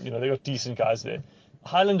Marshall. They've got decent guys there.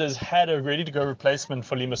 Highlanders had a ready-to-go replacement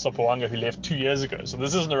for Lima Sopoaga, who left 2 years ago. So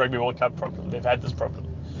this isn't a Rugby World Cup problem. They've had this problem.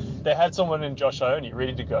 They had someone in Josh Ione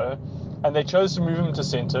ready to go, and they chose to move him to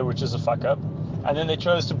centre, which is a fuck-up. And then they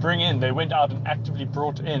chose to they went out and actively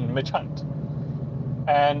brought in Mitch Hunt.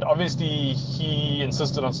 And obviously he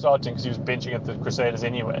insisted on starting because he was benching at the Crusaders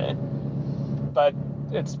anyway. But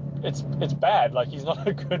it's bad. Like, he's not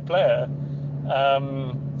a good player.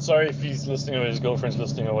 Sorry if he's listening or his girlfriend's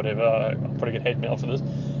listening or whatever. I'll probably get hate mail for this.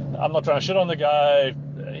 I'm not trying to shit on the guy.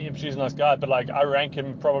 He's a nice guy, but I rank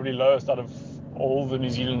him probably lowest out of all the New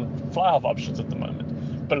Zealand fly-half options at the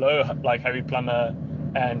moment. Below Harry Plummer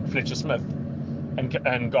and Fletcher Smith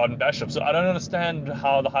and Garden Bishop. So I don't understand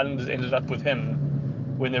how the Highlanders ended up with him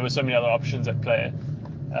when there were so many other options at play.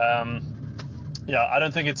 I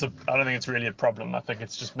don't think it's really a problem. I think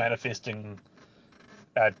it's just manifesting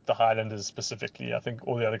at the Highlanders specifically. I think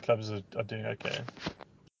all the other clubs are doing okay.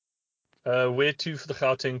 Where to for the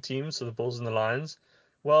Gauteng team, so the Bulls and the Lions?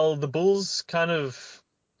 Well, the Bulls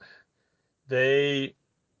they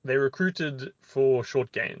recruited for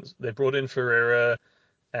short gains. They brought in Ferreira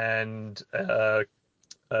and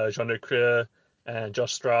Jean de Creux and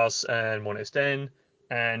Josh Strauss and Morné Steyn,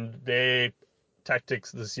 and their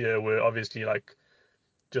tactics this year were obviously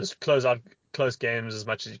just close out close games as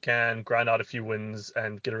much as you can, grind out a few wins,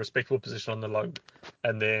 and get a respectable position on the log,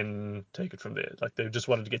 and then take it from there. Like they just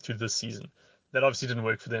wanted to get through this season. That obviously didn't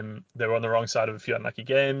work for them. They were on the wrong side of a few unlucky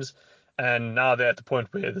games, and now they're at the point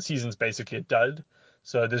where the season's basically a dud.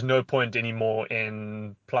 So there's no point anymore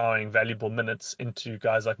in plowing valuable minutes into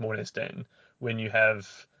guys like Morné Steyn when you have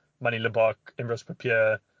Manny Lebok, Emrose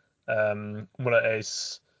Papier, Muller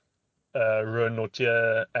Ace, Ruan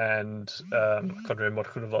Nortier, and I can't remember what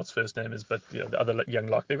Groenewold's first name is, but the other young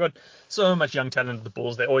lock. They've got so much young talent at the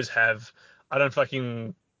Bulls. They always have. I don't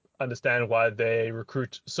fucking understand why they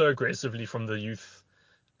recruit so aggressively from the youth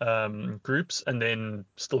groups and then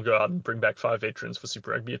still go out and bring back 5 veterans for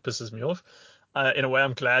Super Rugby. It pisses me off. In a way,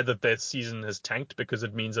 I'm glad that their season has tanked because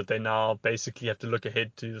it means that they now basically have to look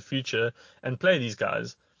ahead to the future and play these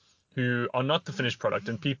guys who are not the finished product.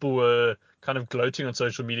 And people were kind of gloating on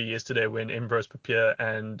social media yesterday when Emrose Papier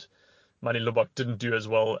and Manny Lebok didn't do as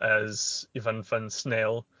well as Ivan van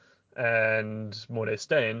Snail and Morné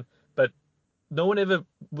Steyn. But no one ever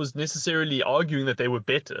was necessarily arguing that they were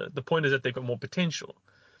better. The point is that they've got more potential.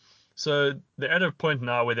 So they're at a point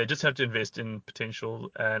now where they just have to invest in potential,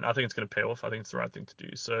 and I think it's going to pay off. I think it's the right thing to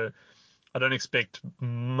do. So I don't expect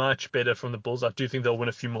much better from the Bulls. I do think they'll win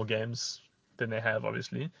a few more games than they have,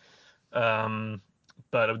 obviously. But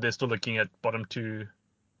they're still looking at bottom 2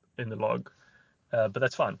 in the log. But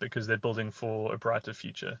that's fine because they're building for a brighter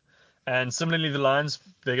future. And similarly, the Lions,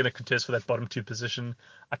 they're going to contest for that bottom 2 position.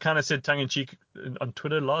 I kind of said tongue-in-cheek on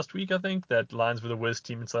Twitter last week, I think, that Lions were the worst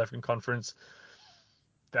team in South African Conference.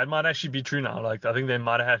 That might actually be true now. Like I think they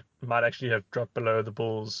might actually have dropped below the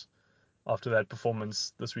Bulls after that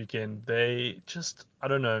performance this weekend. They just, I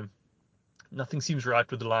don't know, nothing seems right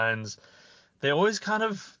with the Lions. They always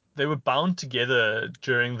they were bound together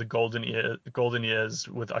during the golden years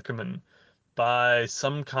with Ackerman by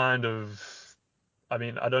some kind of, I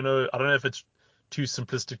mean, I don't know if it's too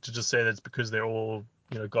simplistic to just say that's because they're all,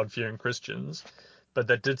 God-fearing Christians, but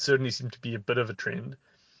that did certainly seem to be a bit of a trend.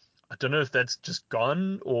 I don't know if that's just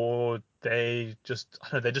gone or they're just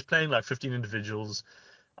playing like 15 individuals.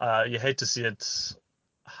 You hate to see it.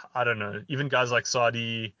 I don't know. Even guys like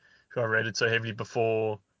Sadi, who I rated so heavily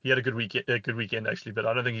before, he had a good weekend actually, but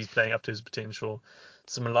I don't think he's playing up to his potential.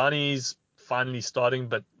 Similani's finally starting,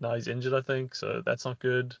 but now he's injured, I think, so that's not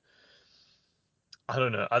good. I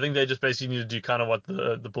don't know. I think they just basically need to do kind of what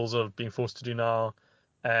the Bulls are being forced to do now,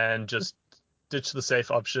 and just ditch the safe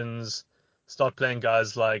options. Start playing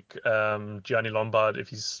guys like Gianni Lombard if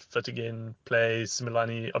he's fit again. Play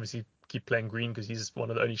Similani. Obviously, keep playing Green because he's one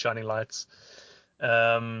of the only shining lights.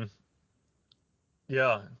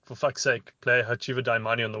 Yeah, for fuck's sake, play Hachiva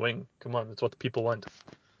Daimani on the wing. Come on, that's what the people want.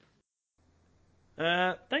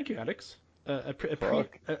 Thank you, Alex.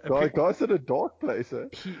 Guy's in a dark place, eh?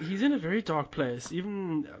 He's in a very dark place.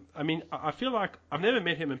 Even, I mean, I feel like I've never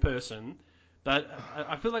met him in person, but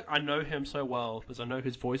I feel like I know him so well because I know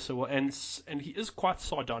his voice so well, and he is quite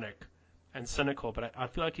sardonic and cynical. But I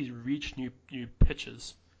feel like he's reached new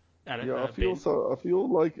pitches. Yeah, I feel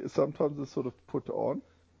like sometimes it's sort of put on,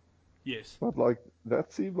 Yes. but like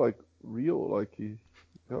that seemed like real. Like yeah,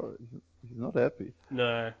 he's not happy.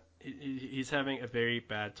 No, he's having a very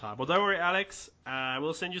bad time. Well, don't worry, Alex.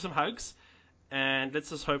 We'll send you some hugs, and let's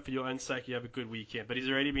just hope for your own sake you have a good weekend. But he's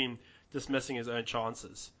already been dismissing his own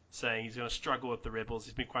chances, saying he's going to struggle with the Rebels.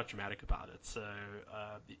 He's been quite dramatic about it. So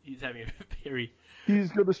he's having a very...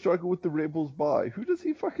 He's going to struggle with the Rebels by. Who does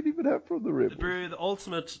he fucking even have from the Rebels? The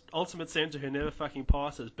ultimate centre who never fucking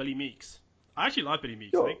passes, Billy Meeks. I actually like Billy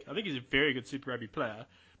Meeks. Yeah. I think he's a very good Super Rugby player,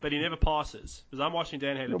 but he never passes. Because I'm watching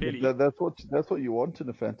Dan Haley. No, that's what you want in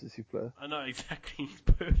a fantasy player. I know, exactly. He's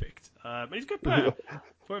perfect. But he's a good player.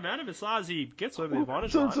 For a man of his size, he gets over the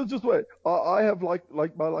advantage line. So just wait. I have like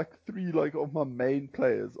my 3 of my main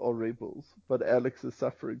players are Rebels, but Alex is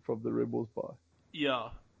suffering from the Rebels by. Yeah.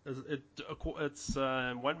 It's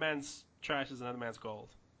one man's trash is another man's gold.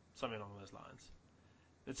 Something along those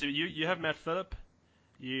lines. So you have Matt Phillip.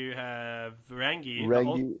 You have Rangi.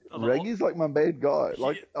 Rangi's like my main guy.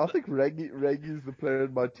 I think Rangi's the player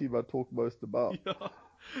in my team I talk most about. Yeah.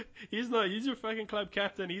 He's your fucking club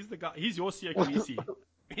captain. He's the guy. He's your Siakamisi.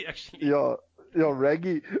 He actually. Yeah,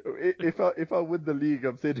 Rangi. If I win the league,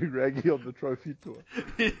 I'm sending Rangi on the trophy tour.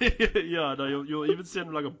 Yeah, no, you'll even send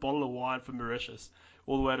him like a bottle of wine from Mauritius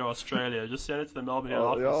all the way to Australia. Just send it to the Melbourne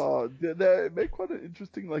office. Yeah, they make quite an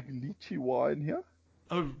interesting lychee wine here.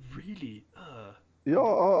 Oh, really?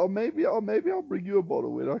 Yeah, maybe I'll bring you a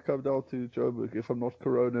bottle when I come down to Joburg if I'm not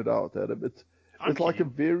coroned out, Adam. It's like a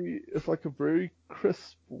very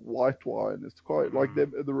crisp white wine. It's quite like the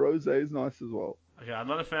rosé is nice as well. Okay, I'm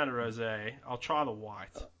not a fan of rosé. I'll try the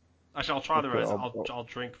white. Actually, I'll try the Okay, rose. I'll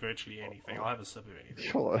drink virtually anything. I'll have a sip of anything.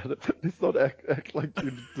 Sure, let's not act like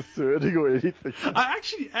you're discerning or anything. I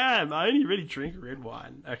actually am. I only really drink red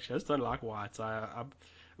wine. Actually, I just don't like whites.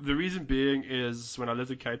 The reason being is when I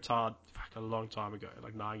lived in Cape Town, fuck, a long time ago,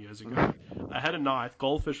 like 9 years ago, I had a night,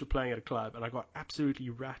 Goldfish were playing at a club, and I got absolutely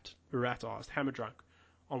rat-assed, hammer drunk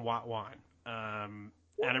on white wine. And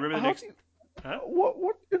I remember the How next... do you, Huh?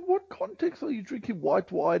 in what context are you drinking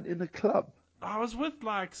white wine in a club? I was with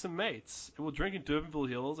like some mates. We were drinking Durbanville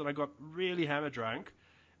Hills, and I got really hammer drunk.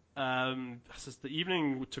 The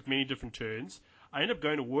evening took many different turns. I ended up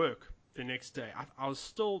going to work the next day. I was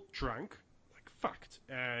still drunk, like fucked.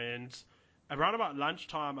 And around about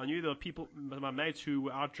lunchtime, I knew there were people, my mates who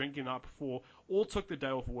were out drinking the night before, all took the day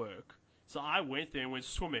off work. So I went there and went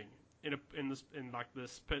swimming in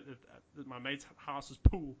this pit at my mate's house's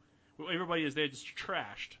pool, where everybody is there just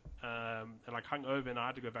trashed, and like hung over, and I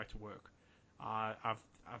had to go back to work. I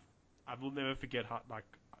will never forget how like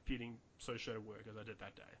feeling so short at work as I did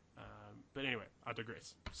that day. But anyway, I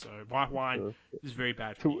digress. So white wine Uh, is very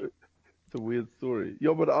bad It's for me. it's a weird story.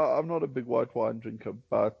 Yeah, but I'm not a big white wine drinker,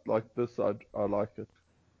 but like this, I like it.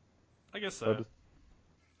 I guess I so. just,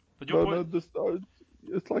 But your no, no, point, this,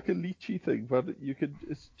 it's like a lychee thing, but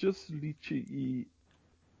it's just lychee.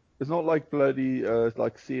 It's not like bloody,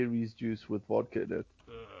 like cereals juice with vodka in it.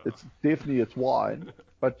 uh, It's definitely it's wine,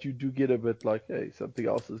 but you do get a bit like, hey, something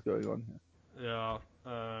else is going on here. yeah,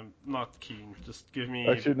 not keen. Just give me.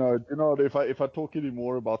 Actually, no. You know what? If I talk any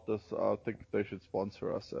more about this, I think they should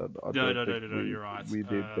sponsor us, and I No, don't no, no, think no, no. You're right. we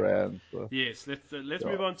did brands. So, Yes, let's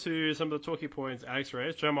yeah. move on to some of the talking points Alex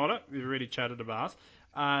raised. Joe Moller, we've already chatted about.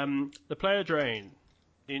 The player drain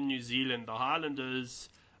in New Zealand, the Highlanders.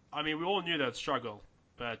 I mean, we all knew they'd struggle,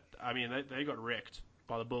 but I mean, they got wrecked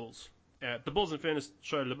by the Bulls. The Bulls, in fairness,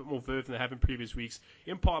 showed a little bit more verve than they have in previous weeks,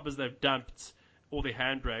 in part because they've dumped all their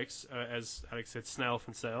handbrakes, as Alex said, snail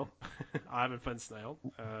from sale. I haven't fun snail,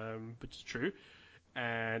 which is true.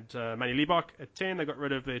 And Manny Liebach at 10, they got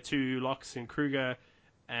rid of their two locks in Kruger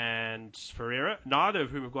and Ferreira, neither of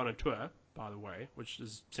whom have gone on tour, by the way, which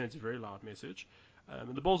sends a very loud message.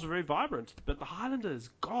 And the Bulls are very vibrant. But the Highlanders,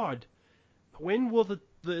 God, when will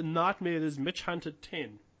the nightmare that is Mitch Hunt at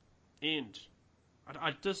 10 end?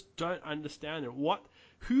 I just don't understand it.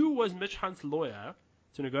 Who was Mitch Hunt's lawyer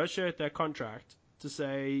to negotiate that contract to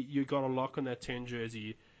say you got a lock on that 10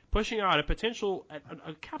 jersey, pushing out a potential,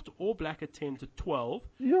 a capped All Black at 10 to 12?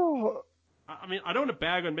 Yeah, I mean, I don't want to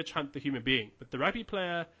bag on Mitch Hunt, the human being, but the rugby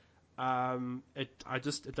player,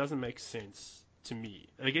 it doesn't make sense to me.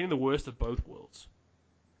 They're getting the worst of both worlds,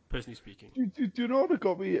 personally speaking. do you know what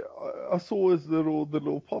got me? I saw his the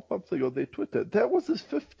little pop up thing on their Twitter. That was his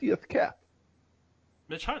 50th cap.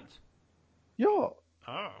 Mitch Hunt. Yeah,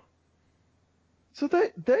 Oh. so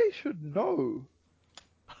they should know.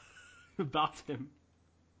 About him.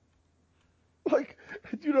 Like,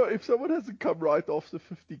 if someone hasn't come right after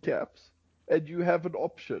 50 caps, and you have an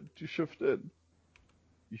option to shift in,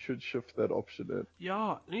 you should shift that option in. Yeah,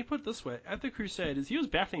 let me put it this way. At the Crusaders, he was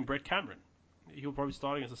battling Brett Cameron. He'll probably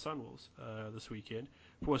starting as the Sunwolves this weekend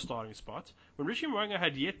for a starting spot. When Richie Mwanga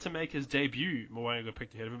had yet to make his debut, Mwanga got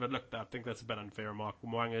picked ahead of him. But look, I think that's a bit unfair remark.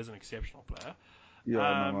 Mwanga is an exceptional player.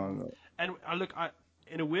 Yeah, no, no, no. And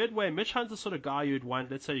in a weird way, Mitch Hunt's the sort of guy you'd want.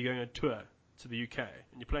 Let's say you're going on tour to the UK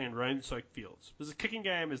and you're playing in rain-soaked fields. Because the kicking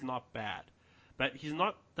game is not bad, but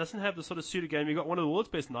doesn't have the sort of suited game. You've got one of the world's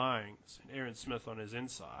best nines, Aaron Smith, on his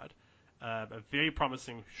inside, a very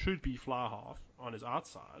promising should be fly half on his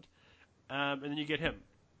outside, and then you get him,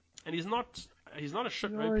 and he's not a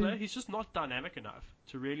shit road Yeah, player. He's just not dynamic enough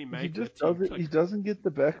to really he make that just team doesn't. click. He doesn't get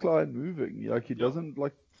the back line moving. Like he Yeah. doesn't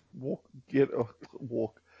like walk. He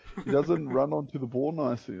doesn't run onto the ball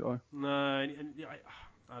nicely. No, and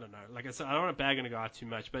I don't know. Like I said, I don't want to bag on a guy too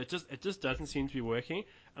much, but it just doesn't seem to be working.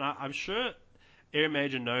 And I'm sure Aaron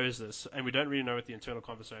Major knows this, and we don't really know what the internal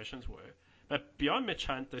conversations were. But beyond Mitch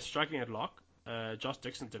Hunt, they're struggling at lock. Josh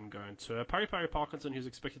Dixon didn't go into it. Pari Parkinson, who's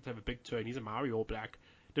expected to have a big tour, and he's a Maori All Black,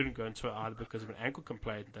 didn't go into it either because of an ankle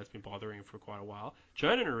complaint that's been bothering him for quite a while.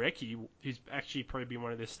 Jordan Areki, who's actually probably been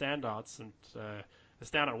one of their standouts and a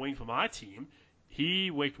standout wing for my team,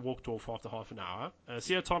 he walked off after half an hour.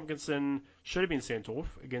 Theo Tompkinson should have been sent off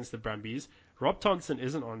against the Brumbies. Rob Thompson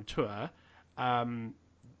isn't on tour. Um,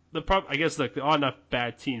 I guess there are enough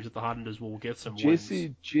bad teams that the Highlanders will get some wins.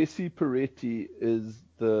 Jesse Peretti is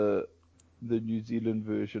the New Zealand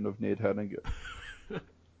version of Ned Hannigan.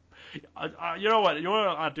 You know what? You know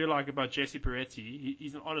what I do like about Jesse Peretti?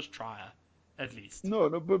 He's an honest trier, at least. No,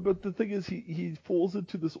 no, but the thing is, he falls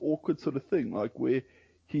into this awkward sort of thing, like where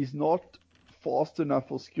he's not fast enough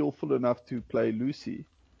or skillful enough to play Lucy,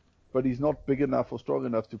 but he's not big enough or strong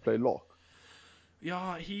enough to play lock.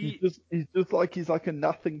 Yeah, He's like a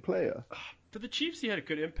nothing player. for the Chiefs, he had a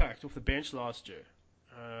good impact off the bench last year.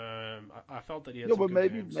 I felt that he had Yeah, some but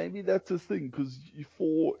good games. maybe that's his thing because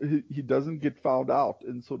he doesn't get found out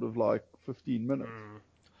in sort of like 15 minutes.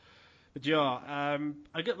 But yeah,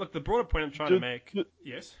 I get the broader point I'm trying to make.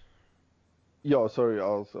 Yes. Yeah, sorry, I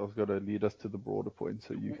was going to lead us to the broader point,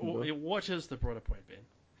 so you can go. What is the broader point, Ben?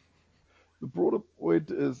 The broader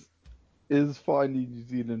point is finally New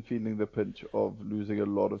Zealand feeling the pinch of losing a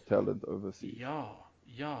lot of talent overseas. Yeah.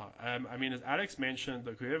 I mean, as Alex mentioned,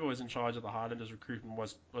 whoever was in charge of the Highlanders recruitment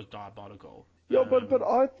was diabolical. Yeah, but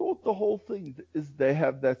I thought the whole thing is they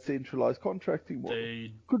have that centralized contracting model.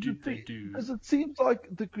 They do. Because it seems like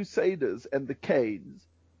the Crusaders and the Canes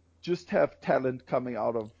just have talent coming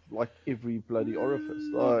out of like every bloody orifice.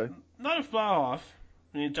 Like, Not a far off.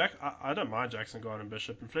 I mean, I don't mind Jackson Garden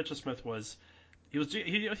Bishop, and Fletcher Smith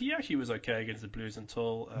he actually was okay against the Blues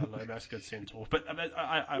until Lomax got sent off. But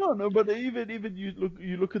but even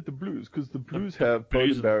you look at the Blues because the Blues the have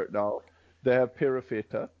Blues Beauden Barrett now. They have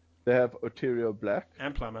Perifeta. They have Oterio Black.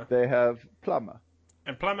 And Plummer. They have Plummer.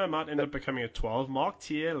 And Plummer might end up becoming a 12. Mark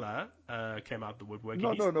Tiela came out the woodwork.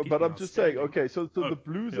 No, but I'm just saying. Okay, so the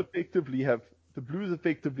Blues effectively have 4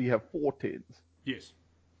 10s. Yes,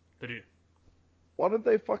 they do. Why don't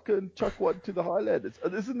they fucking chuck one to the Highlanders?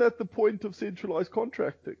 And isn't that the point of centralized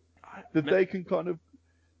contracting? They can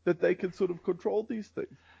sort of control these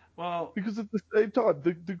things. Well, because at the same time,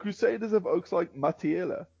 the Crusaders have oaks like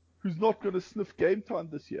Matiela, who's not going to sniff game time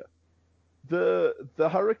this year. The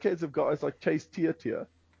Hurricanes have guys like Chase Tiatia,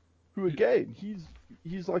 who again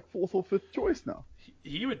he's like 4th or 5th choice now.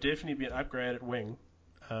 He would definitely be an upgrade at wing,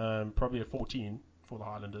 probably a 14 for the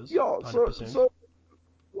Highlanders. Yeah, 100%. so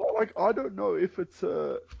like I don't know if it's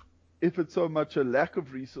so much a lack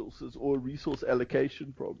of resources or a resource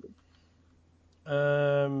allocation problem.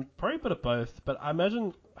 Probably a bit of both, but I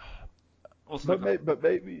imagine. Also, but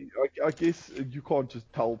maybe I guess you can't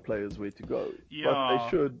just tell players where to go. Yeah, but they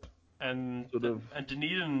should. And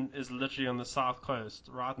Dunedin is literally on the south coast,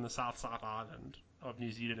 right in the south island of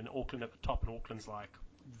New Zealand, and Auckland at the top. And Auckland's like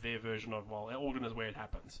their version of Auckland is where it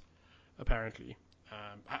happens, apparently.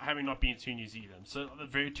 Having not been to New Zealand, so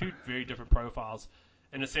two very different profiles.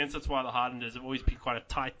 In a sense, that's why the Highlanders have always been quite a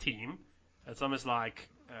tight team. It's almost like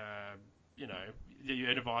you're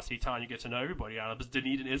in a varsity town, you get to know everybody. Because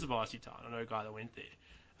Dunedin is a varsity town. I know a guy that went there.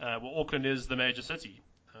 Auckland is the major city,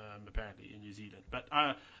 apparently, in New Zealand. But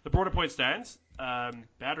the broader point stands.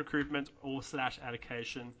 Bad recruitment or /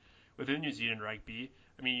 allocation within New Zealand rugby.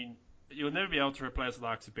 I mean, you'll never be able to replace the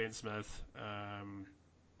likes of Ben Smith.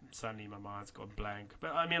 Suddenly my mind's gone blank.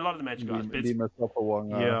 But I mean, a lot of the major guys.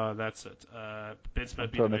 Yeah, that's it. Ben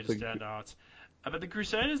Smith being the major standout. But the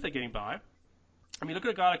Crusaders, they're getting by. I mean, look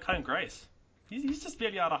at a guy like Cullen Grace. He's just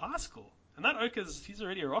barely out of high school. And that he's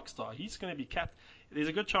already a rock star. He's going to be capped. There's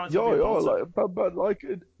a good chance. But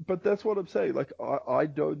that's what I'm saying. Like, I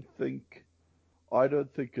don't think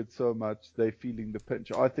it's so much they're feeling the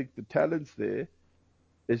pinch. I think the talent's there.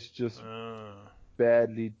 It's just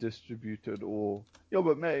badly distributed,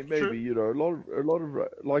 but maybe True. a lot of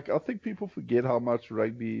like I think people forget how much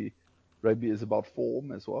rugby is about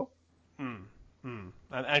form as well. And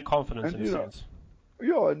confidence in a sense.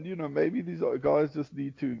 Yeah, and maybe these guys just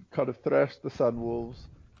need to kind of thrash the Sunwolves,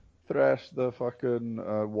 thrash the fucking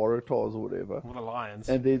Waratahs or whatever. Or the Lions.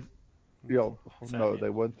 And there's no, they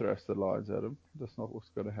won't thrash the Lions, Adam. That's not what's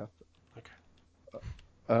going to happen. Okay.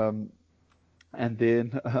 And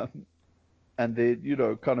then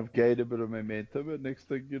kind of gain a bit of momentum, and next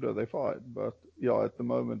thing they're fine. But yeah, at the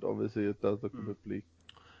moment, obviously, it does look a bit bleak.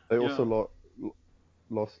 They also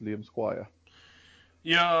lost Liam Squire.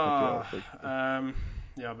 Yeah. I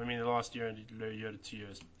mean, the last year to 2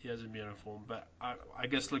 years, he hasn't been in form. But I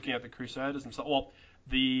guess looking at the Crusaders themselves,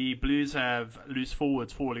 the Blues have loose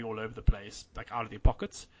forwards falling all over the place, like out of their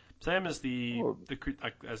pockets. Same as the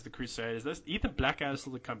Crusaders. Ethan Blackadder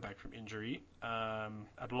still to come back from injury.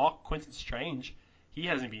 At lock, Quentin Strange, he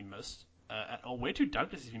hasn't been missed at all. Where to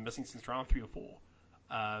Douglas has been missing since round 3 or 4.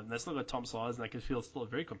 They still got Tom Sars, and they can feel still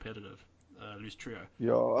very competitive. Loose trio.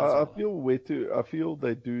 Yeah, I feel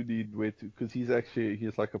they do need Wetu because he's like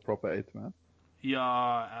a proper 8th man.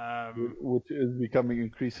 Yeah. Which is becoming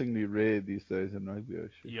increasingly rare these days in rugby.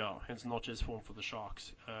 Actually. Yeah, hence Notch's form for the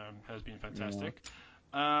Sharks has been fantastic.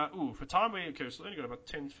 Yeah. For time, so only got about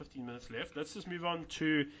 10-15 minutes left. Let's just move on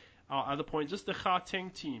to our other point, just the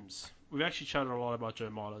Gauteng teams. We've actually chatted a lot about Joe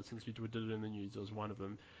Marler since we did it in the news. It was one of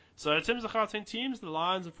them. So in terms of the Gauteng teams, the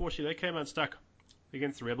Lions, unfortunately, they came unstuck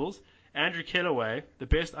against the Rebels. Andrew Kellaway, the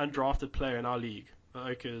best undrafted player in our league.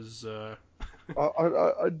 Oak is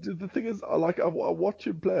The thing is, I watch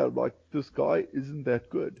him play. I'm like, this guy isn't that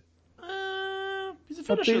good. He's a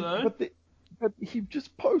But finisher then, though. but he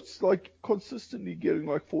just posts like consistently getting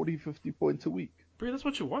like 40, 50 points a week. Bro, that's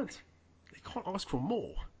what you want. You can't ask for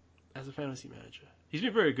more as a fantasy manager. He's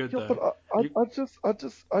been very good Yeah, though. but You,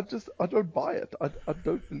 I don't buy it. I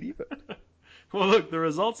don't believe it. well, look, the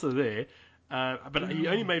results are there. But he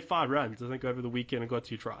only Yeah, made 5 runs, I think, over the weekend and got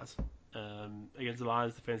 2 tries against the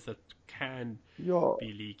Lions defense that can yeah.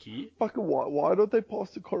 be leaky. Fucking why don't they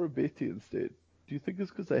pass to Corabetti instead? Do you think it's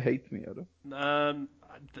because they hate me, Adam?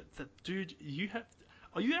 Dude,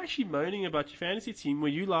 are you actually moaning about your fantasy team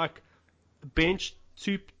where you like bench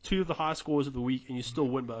two of the high scores of the week and you still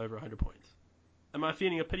win by over 100 points? Am I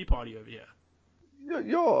feeling a pity party over here?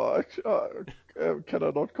 Yeah. Actually, can I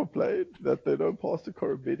not complain that they don't pass to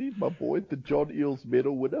Corabetti, my boy, the John Eels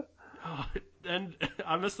medal winner? Oh, and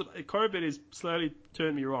I missed it. Corbett has slowly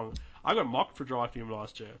turned me wrong. I got mocked for drafting him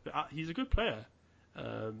last year, but he's a good player.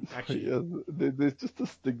 Actually, Yeah, there's just a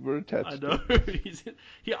stigma I attached to know it.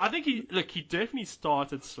 I think he definitely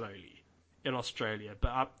started slowly in Australia,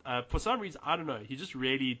 but for some reason I don't know. He just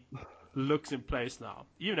really looks in place now.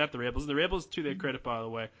 Even at the Rebels, the Rebels, to their credit, by the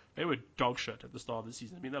way, they were dog shit at the start of the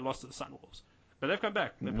season. I mean, they lost to the Sunwolves, but they've come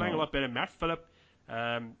back. They're playing a Yeah. lot better. Matt Phillip,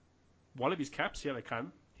 Wallabies caps, yeah, they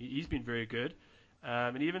come. He's been very good.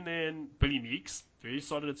 And even then, Billy Meeks, very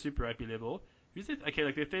solid at Super Rugby level. Who's it? Okay,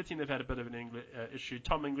 like their 13, they've had a bit of an issue.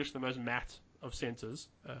 Tom English, the most mat of centres,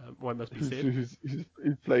 one must be said.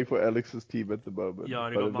 He's playing for Alex's team at the moment, Yeah,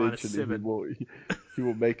 and he but got minus eventually 7. he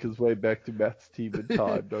will make his way back to Matt's team in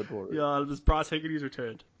time. Don't worry. Yeah, this Bryce Higgity's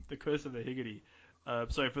returned. The curse of the Higgity.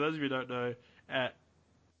 So for those of you who don't know,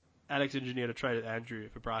 Alex engineered a trade at Andrew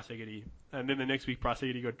for Bryce Higgity, and then the next week Bryce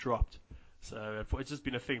Higgity got dropped. So it's just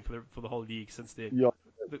been a thing for the whole league since then. Yeah,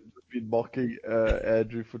 The, I've been mocking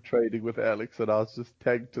Andrew for trading with Alex, and I was just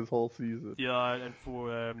tanked his whole season. yeah, and for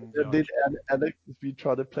And then Alex has been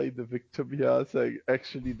trying to play the victim here, saying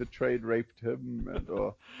actually the trade raped him, and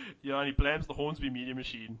yeah, and he blames the Hornsby Media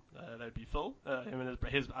Machine. That'd be Phil. Him and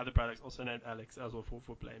his other products, also named Alex, as well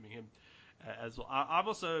for blaming him as well. I've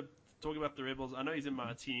also talking about the Rebels. I know he's in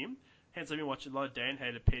my team. Hence, I've been watching a lot of Dan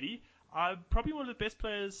Haley-Petty. Probably one of the best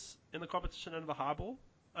players in the competition under the high ball.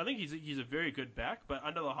 I think he's a very good back, but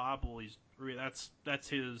under the high ball, he's really that's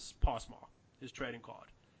his pass mark, his trading card.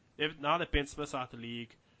 Now that Ben Smith's out the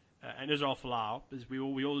league, and Israel Folau, because we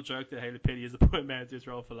all joke that Haley Petty is the poor man's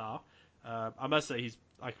Israel Folau. I must say he's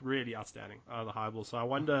like really outstanding out of the high ball. So I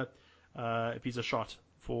wonder if he's a shot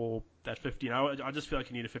for that 15. I just feel like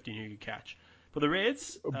you need a 15 who can catch. For the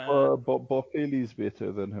Reds, Boffelli's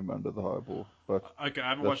better than him under the high ball, but okay, I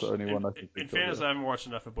haven't that's the watched. only one I can In think of. fairness, Yeah. I haven't watched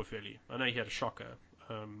enough of Boffelli. I know he had a shocker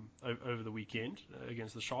over the weekend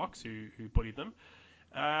against the Sharks, who bullied them.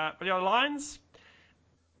 But yeah, the Lions.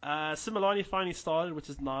 Similani finally started, which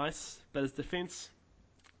is nice, but his defense.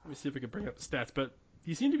 Let me see if I can bring up the stats. But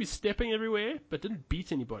he seemed to be stepping everywhere, but didn't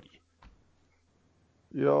beat anybody.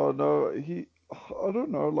 Yeah, no, I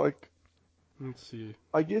don't know, like, Let's see.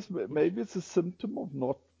 I guess Oops. maybe it's a symptom of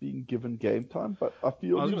not being given game time, but I I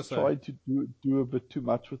feel was gonna he's say. trying to do a bit too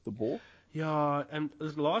much with the ball. Yeah, and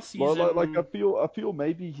last Like season. I feel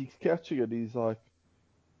maybe he's catching it. He's like,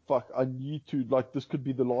 fuck, I need to like this could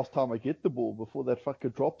be the last time I get the ball before that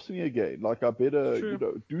fucker drops me again. Like I better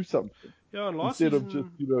True. do something Yeah, and last instead of just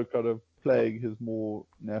season. kind of playing his more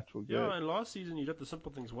natural Yeah, game. and last season he did the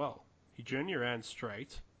simple things well. He journey ran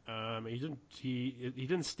straight. He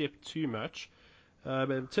didn't step too much.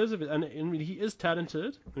 But in terms of it, and I mean, he is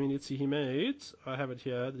talented. I mean, let's see, he made. I have it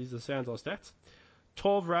here. These are the Sandsar stats.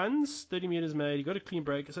 12 runs, 30 meters made. He got a clean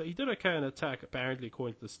break, so he did okay in attack, apparently,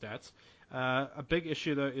 according to the stats. A big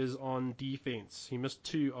issue though is on defense. He missed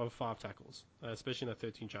 2 of 5 tackles, especially in that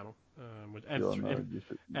 13 channel, Yeah, no, you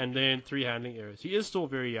should. and then 3 handling errors. He is still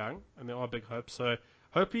very young, and there are big hopes. So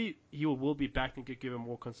hopefully he will be back and get given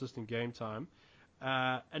more consistent game time.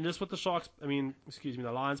 And just with the Sharks, I mean, excuse me,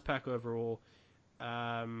 the Lions pack overall,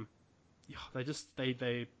 um, yeah,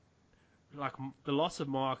 they like the loss of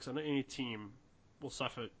Marks. I know any team will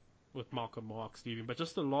suffer with Malcolm Marks leaving, but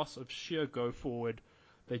just the loss of sheer go forward,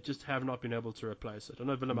 they just have not been able to replace it. I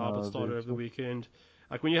know Willem Albert No, started there's over the just weekend.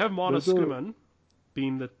 Like when you have Marnus there's a Skillerman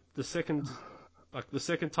being the second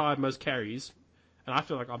tied most carries, and I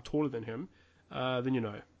feel like I'm taller than him, then you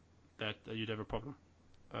know that you'd have a problem.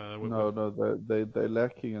 no, they're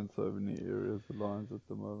lacking in so many areas, the Lions at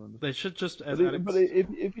the moment. They should just, as But Alex,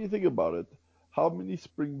 if you think about it, how many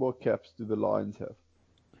Springbok caps do the Lions have?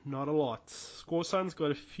 not a lot. Scoreson's got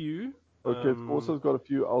a few. Okay, also got a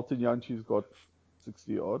few. Alton Yancey's got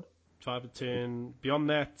 60 odd. 5 to 10. Beyond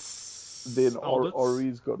that, Then Alberts,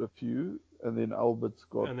 Ori's got a few, and then Albert's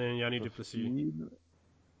got and then Yanni Duplessis. 15.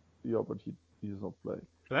 Yeah, but he's not playing.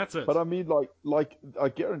 That's it. But I mean, like I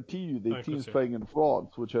guarantee you, their team's Coetzee. playing in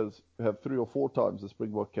France, which have 3 or 4 times the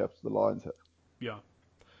Springbok caps the Lions have. Yeah.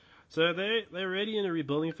 So they're already in a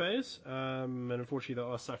rebuilding phase, and unfortunately they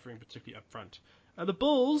are suffering, particularly up front. The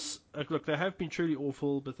Bulls, look, they have been truly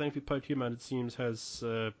awful, but thankfully Pope Human, it seems, has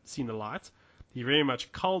seen the light. He very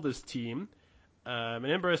much culled his team. And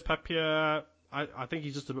Ambrose Papier, I think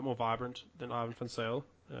he's just a bit more vibrant than Ivan van Sale.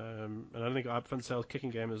 And I don't think Ivan van Sale's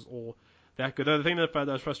kicking game is all that good. The thing that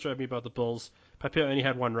does frustrate me about the Bulls, Papier only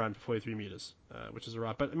had one run for 43 meters, which is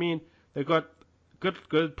alright. But I mean, they've got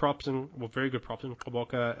good props very good props in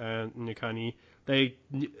Kaboka and Nikani.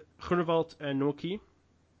 Groenewald and Norkie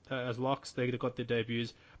as locks, they got their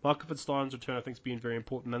debuts. Marco van Staren's return, I think, has been very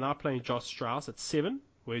important. They're now playing Josh Strauss at 7,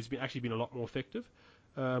 where he's actually been a lot more effective.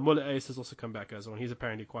 Muller Ace has also come back as well. He's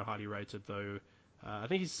apparently quite highly rated, though. I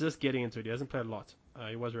think he's just getting into it. He hasn't played a lot.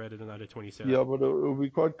 He was rated in under 27. Yeah, but it'll be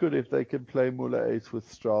quite good if they can play Muller Ace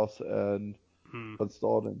with Strauss and Van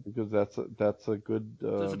Staden, because that's a good.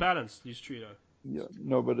 There's a balance, these trio. Yeah,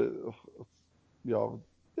 no, but yeah,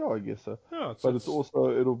 I guess so. Yeah, but it's also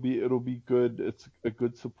it'll be good. It's a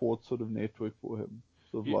good support sort of network for him.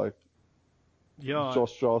 Sort of like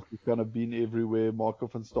Josh Strauss has kind of been everywhere. Marco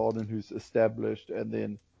van Staden, who's established, and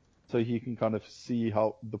then so he can kind of see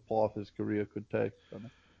how the path his career could take. Kind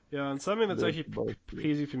of. Yeah, and something that's actually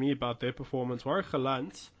pleasing for me about their performance, Warwick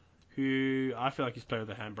Gelant, who I feel like he's played with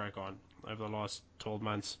a handbrake on over the last 12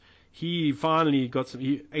 months. He finally got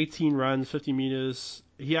 18 runs, 50 meters.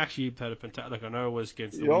 He actually had a fantastic. I know it was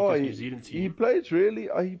against the weakest New Zealand team. He plays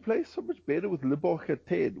so much better with Libach at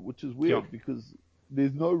 10, which is weird because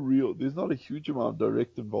there's not a huge amount of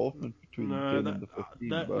direct involvement between the 10 and the 15.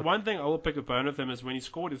 The one thing I will pick a bone with him is when he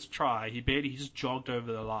scored his try, he just jogged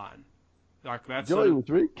over the line. Like that's it was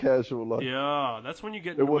very casual. Like, yeah, that's when you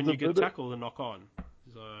get tackled and knock on.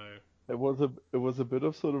 So it was a bit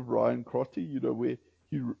of sort of Ryan Crotty, where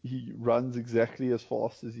he runs exactly as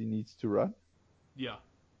fast as he needs to run. Yeah,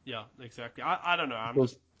 exactly. I don't know.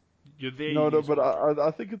 You're there. No, but I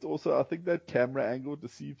think it's also I think that camera angle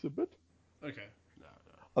deceives a bit. Okay. No.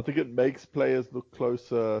 I think it makes players look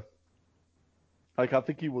closer. Like I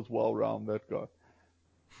think he was well round, that guy.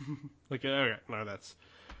 Okay. No,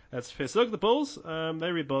 that's fair. So look at the Bulls.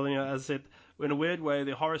 They're rebuilding. As I said, in a weird way,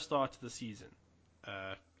 the horror start to the season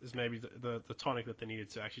is maybe the tonic that they needed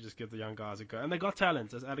to actually just give the young guys a go. And they got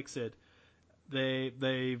talent, as Alex said.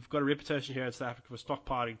 They've got a reputation here in South Africa for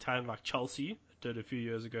stockpiling talent like Chelsea did a few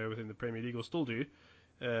years ago within the Premier League, or still do.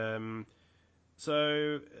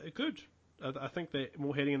 So good. I think they're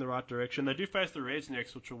more heading in the right direction. They do face the Reds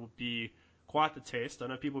next, which will be quite the test. I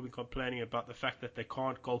know people have been complaining about the fact that they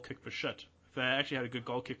can't goal kick for shit. If they actually had a good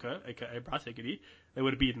goal kicker, aka Bryce Hegarty, they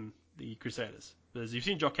would have beaten the Crusaders. Because you've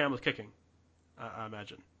seen Jock Campbell's kicking, I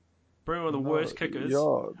imagine. Probably one of the worst kickers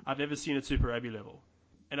I've ever seen at Super Rugby level.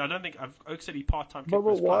 And I don't think Oak said he part-time kicked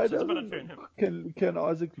for his club, so it's a bit unfair on him. Can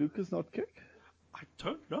Isaac Lucas not kick? I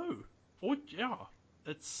don't know.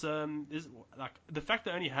 It's like the fact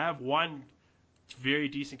that they only have one very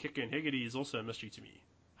decent kicker in Hegarty is also a mystery to me.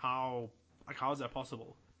 How is that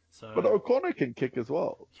possible? So, but O'Connor can kick as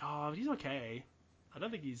well. Yeah, but he's okay. I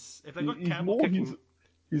don't think he's. If they got Campbell kicking,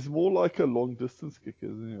 he's more like a long distance kicker,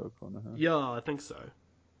 isn't he, O'Connor? Huh? Yeah, I think so.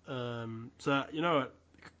 So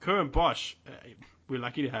Curran Bosch, we're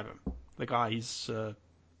lucky to have him. The guy, he's an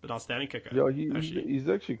outstanding kicker. Yeah, he's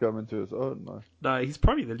actually coming to his own now. No, he's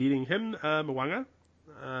probably the leading him, Mwanga.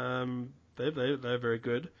 They're very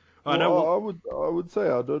good. I would say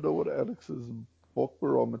I don't know what Alex's Bok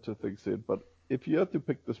barometer thing said, but if you had to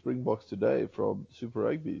pick the Springboks today from Super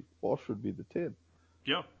Rugby, Bosch would be the 10.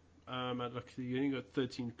 Yeah. Look, you only got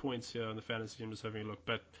 13 points here on the fantasy team, just having a look.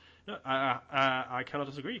 But no, I cannot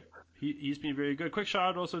disagree. He's been very good. Quick shout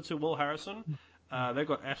out also to Will Harrison. They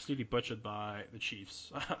got absolutely butchered by the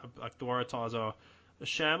Chiefs. Like the Waratahs are a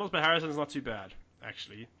shambles, but Harrison's not too bad.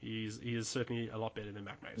 Actually, he is certainly a lot better than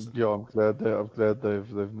Mac Mason. Yeah, I'm glad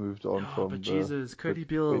they've moved on from. But Jesus, Curly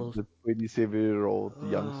Beale, the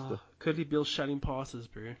 27-year-old youngster. Curly Beale shutting passes,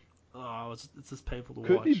 bro. Oh, it's just painful to watch.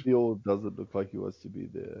 Curly Beale doesn't look like he wants to be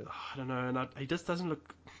there. I don't know, and he just doesn't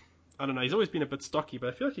look. I don't know. He's always been a bit stocky, but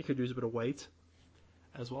I feel like he could lose a bit of weight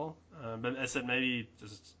as well. But as I said, maybe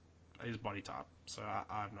just his body type. So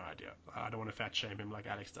I have no idea. I don't want to fat shame him like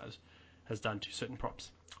Alex has done to certain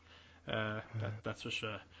props. That's for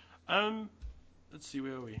sure. Let's see,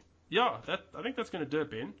 where are we? Yeah, I think that's going to do it,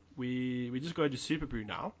 Ben. We just go to Super Brew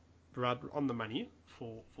now, right on the money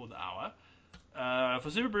for the hour. For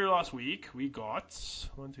Super Brew last week, we got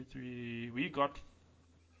 1, 2, 3. We got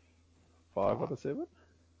 5 out of 7.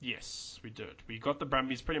 Yes, we did. We got the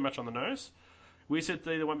Brumbies pretty much on the nose. We said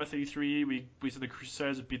they won by 33. We said the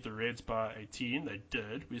Crusaders would beat the Reds by 18. They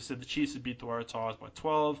did. We said the Chiefs would beat the Waratahs by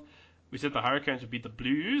 12. We said the Hurricanes would beat the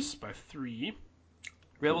Blues by 3.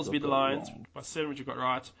 Rebels beat the Lions by 7, which you got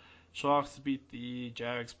right. Sharks beat the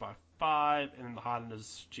Jags by 5. And then the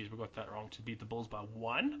Highlanders, we got that wrong, to beat the Bulls by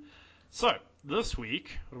 1. So, this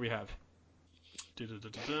week, what do we have?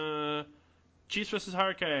 Chiefs versus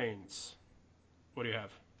Hurricanes. What do you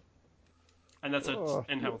have? And that's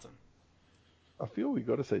in Hamilton. I feel we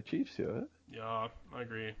got to say Chiefs here. Eh? Yeah, I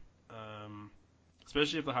agree.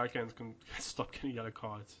 Especially if the Hurricanes can stop getting yellow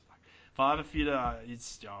cards. If I have a feeder,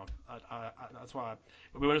 that's why.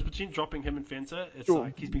 When it's between dropping him and Fenter, it's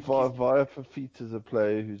like he's been. Via Fafita's a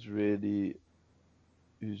player who's really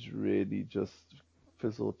just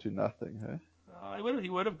fizzled to nothing, hey? He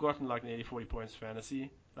would have gotten like nearly 40 points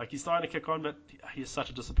fantasy. Like he's starting to kick on, but he's such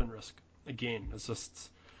a discipline risk. Again, it's just.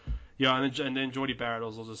 Yeah, and then Jordy Barrett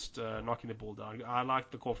was just knocking the ball down. I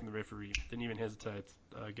liked the call from the referee. Didn't even hesitate.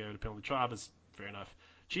 Gave it a penalty try, but fair enough.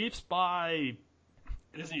 Chiefs by.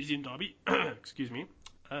 It is a New Zealand derby. Excuse me.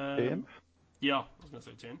 10? Yeah, I was going to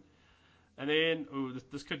say 10. And then,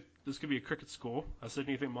 this could be a cricket score. I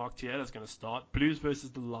certainly think Mark Tieta is going to start. Blues versus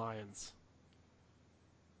the Lions.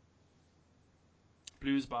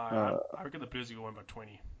 Blues by. I reckon the Blues are going to win by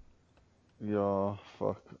 20. Yeah,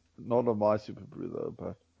 fuck. Not on my Super Brew though,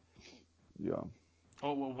 but. Yeah.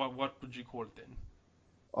 Oh, well, what would you call it then?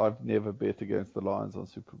 I've never bet against the Lions on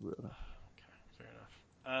Super Bowl. Okay, fair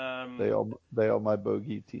enough. They are my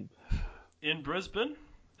bogey team. In Brisbane,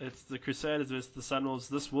 it's the Crusaders versus the Sunwolves.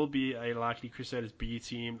 This will be a likely Crusaders B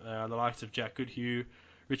team. The likes of Jack Goodhue,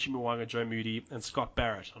 Richie Mwanga, Joe Moody, and Scott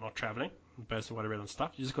Barrett are not travelling, based on what I read on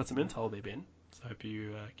stuff. You just got some intel there, Ben. So I hope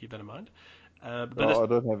you keep that in mind. I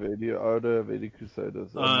don't have any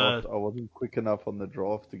Crusaders. I wasn't quick enough on the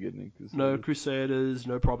draft to get any Crusaders. No Crusaders,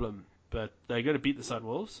 no problem. But they're going to beat the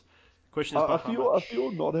Sunwolves. Question is, I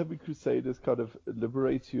feel not having Crusaders kind of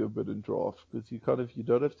liberates you a bit in draft because you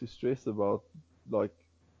don't have to stress about like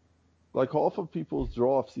half of people's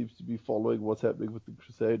draft seems to be following what's happening with the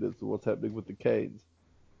Crusaders or what's happening with the Canes.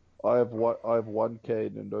 I have one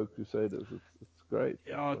Cane and no Crusaders. It's great.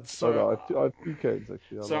 Yeah, I have 2 Canes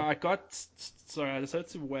actually. I decided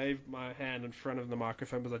to wave my hand in front of the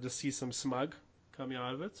microphone because I just see some smug coming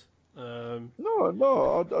out of it. No,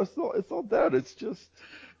 it's not that. It's just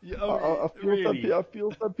I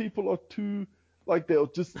feel some people are too like they'll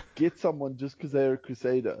just get someone just because they're a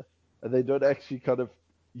Crusader and they don't actually kind of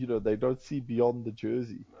they don't see beyond the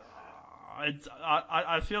jersey.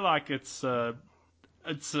 I feel like it's a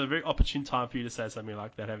very opportune time for you to say something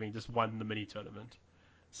like that, having just won the mini tournament.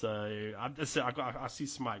 So I see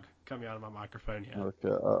smug coming out of my microphone here. Okay,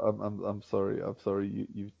 I'm sorry. I'm sorry.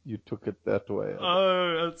 You took it that way.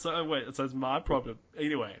 Oh, wait. So it's my problem.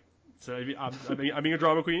 Anyway, so I'm being a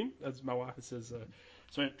drama queen, as my wife says.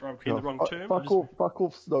 So drama queen, the wrong term. Fuck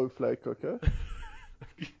off, snowflake. Okay.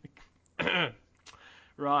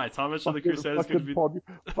 Right. How much of the Crusaders going to be?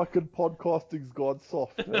 Fucking podcasting's gone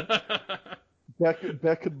soft. Eh?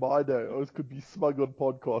 Back in my day, I could be smug on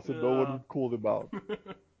podcasts and no one would call them out.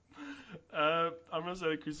 I'm gonna say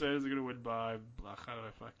the Crusaders are gonna win by, I don't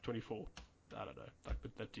know, like 24. I don't know, like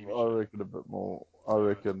with that team. I reckon a bit more. I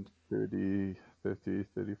reckon 30, 50,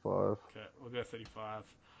 35. Okay, we'll go 35.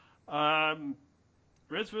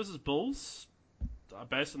 Reds versus Bulls.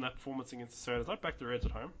 Based on that performance against the Crusaders, I'd back the Reds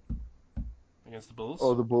at home against the Bulls.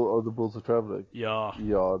 The Bulls are travelling. Yeah.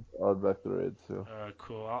 Yeah, I'd back the Reds. Yeah.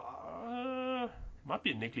 Cool. Might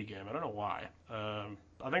be a niggly game. I don't know why.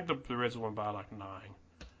 I think the Reds will win by like 9.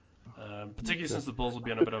 Particularly since the Bulls will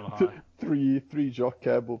be on a bit of a high. Three Jock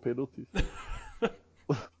Campbell penalties.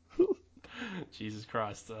 Jesus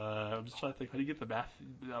Christ. I'm just trying to think. How do you get the math?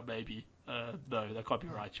 Maybe. No, that can't be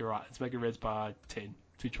right. You're right. Let's make it Reds by 10.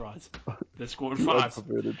 2 tries. They scored 5.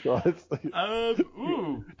 Unconverted tries.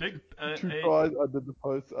 Big. 2 tries under the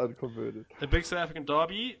post, unconverted. The big South African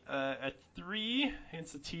derby at 3.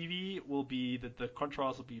 Hence the TV will be the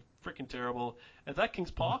contrast will be freaking terrible. At that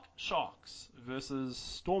Kings Park, Sharks versus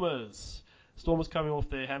Stormers. Stormers coming off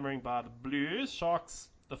their hammering by the Blues. Sharks,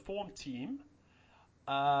 the form team.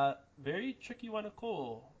 Very tricky one to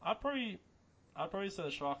call. I'd probably say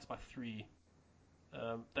the Sharks by 3.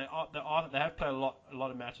 They have played a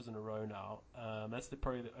lot of matches in a row now. That's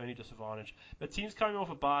probably the only disadvantage. But teams coming off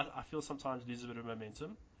a bye, I feel sometimes lose a bit of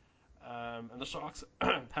momentum. And the Sharks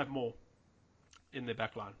have more in their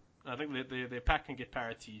back line. I think their pack can get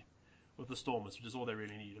parity with the Stormers, which is all they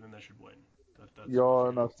really need, and then they should win.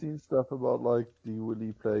 And I've seen stuff about like D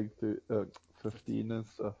Willie playing 15 and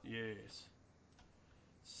stuff. Yes.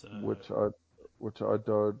 So which I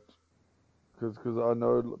don't, because I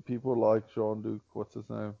know people like Jean-Luc, what's his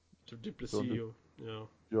name? Duplessis, Jean-Luc, or, yeah.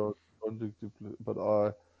 Jean-Luc Duplessis,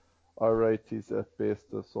 but I rate he's at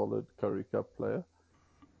best a solid Curry Cup player.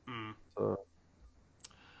 Mm. So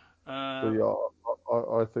Uh, yeah,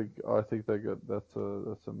 I think they get that's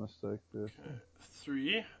a mistake there. okay,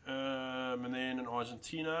 3. And then in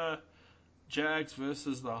Argentina, Jags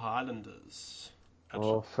versus the Highlanders.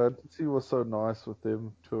 Oh, fantasy was so nice with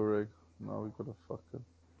them touring. Now we gotta fucking.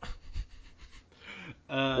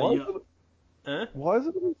 Why is Yeah. it? Eh? Why is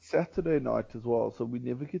it on Saturday night as well? So we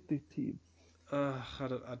never get their team. I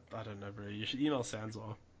don't know, bro. You should email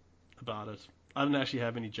Sanzar about it. I don't actually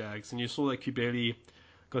have any Jags, and you saw that Kubeli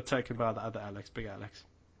got taken by the other Alex, Big Alex,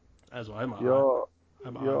 as well. Yeah,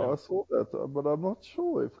 I'm yeah, on I him. saw that, but I'm not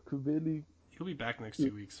sure if Kuveli. He'll be back next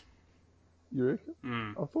 2 weeks. You reckon?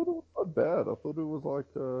 Mm. I thought it was not bad. I thought it was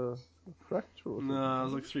like a fracture or something. No, it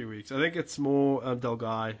was like 3 weeks. I think it's more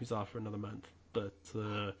Delguy who's out for another month. But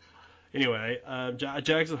anyway,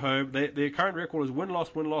 Jags at home. Their current record is win,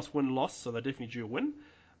 loss, win, loss, win, loss. So they're definitely due a win.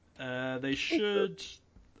 They should.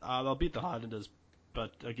 They'll beat the Highlanders.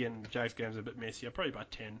 But again, Jags game's a bit messier. Probably by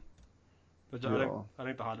 10. But Yeah. I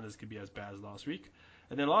think the Highlanders could be as bad as last week.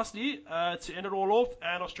 And then lastly, to end it all off,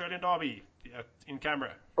 an Australian derby in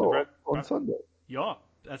Canberra. Oh, on Sunday. Yeah,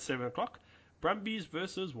 at 7 o'clock. Brumbies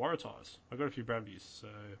versus Waratahs. I got a few Brumbies, so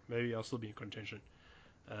maybe I'll still be in contention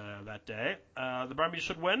that day. The Brumbies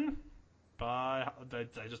should win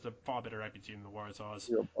they're just a far better rugby team than the Waratahs.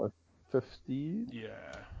 Yeah, by 15. Yeah,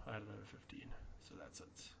 I had over 15, so that's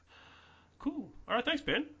it. Cool. All right, thanks,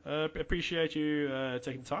 Ben. Appreciate you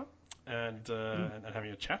taking the time and having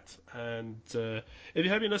a chat. And if you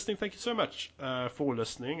have been listening, thank you so much for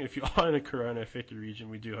listening. If you are in a corona-affected region,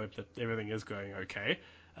 we do hope that everything is going okay.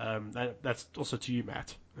 That's also to you,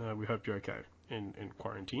 Matt. We hope you're okay in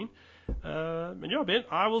quarantine. And yeah, Ben,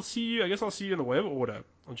 I will see you. I guess I'll see you in the waiver order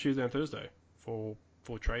on Tuesday and Thursday for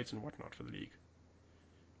trades and whatnot for the league.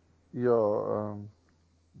 Yeah, oh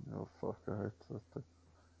fuck, I hate that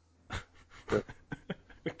thing.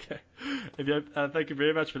 Okay. Thank you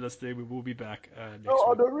very much for listening. We will be back next No, week. I See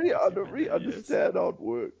you, don't really Monday. Yes. understand how it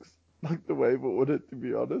works. Like the waiver order, to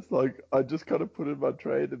be honest. Like I just kind of put in my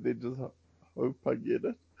trade and then just hope I get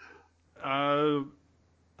it.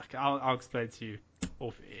 Okay, I'll explain to you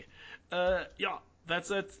off air. Yeah,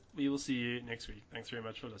 that's it. We will see you next week. Thanks very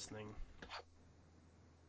much for listening.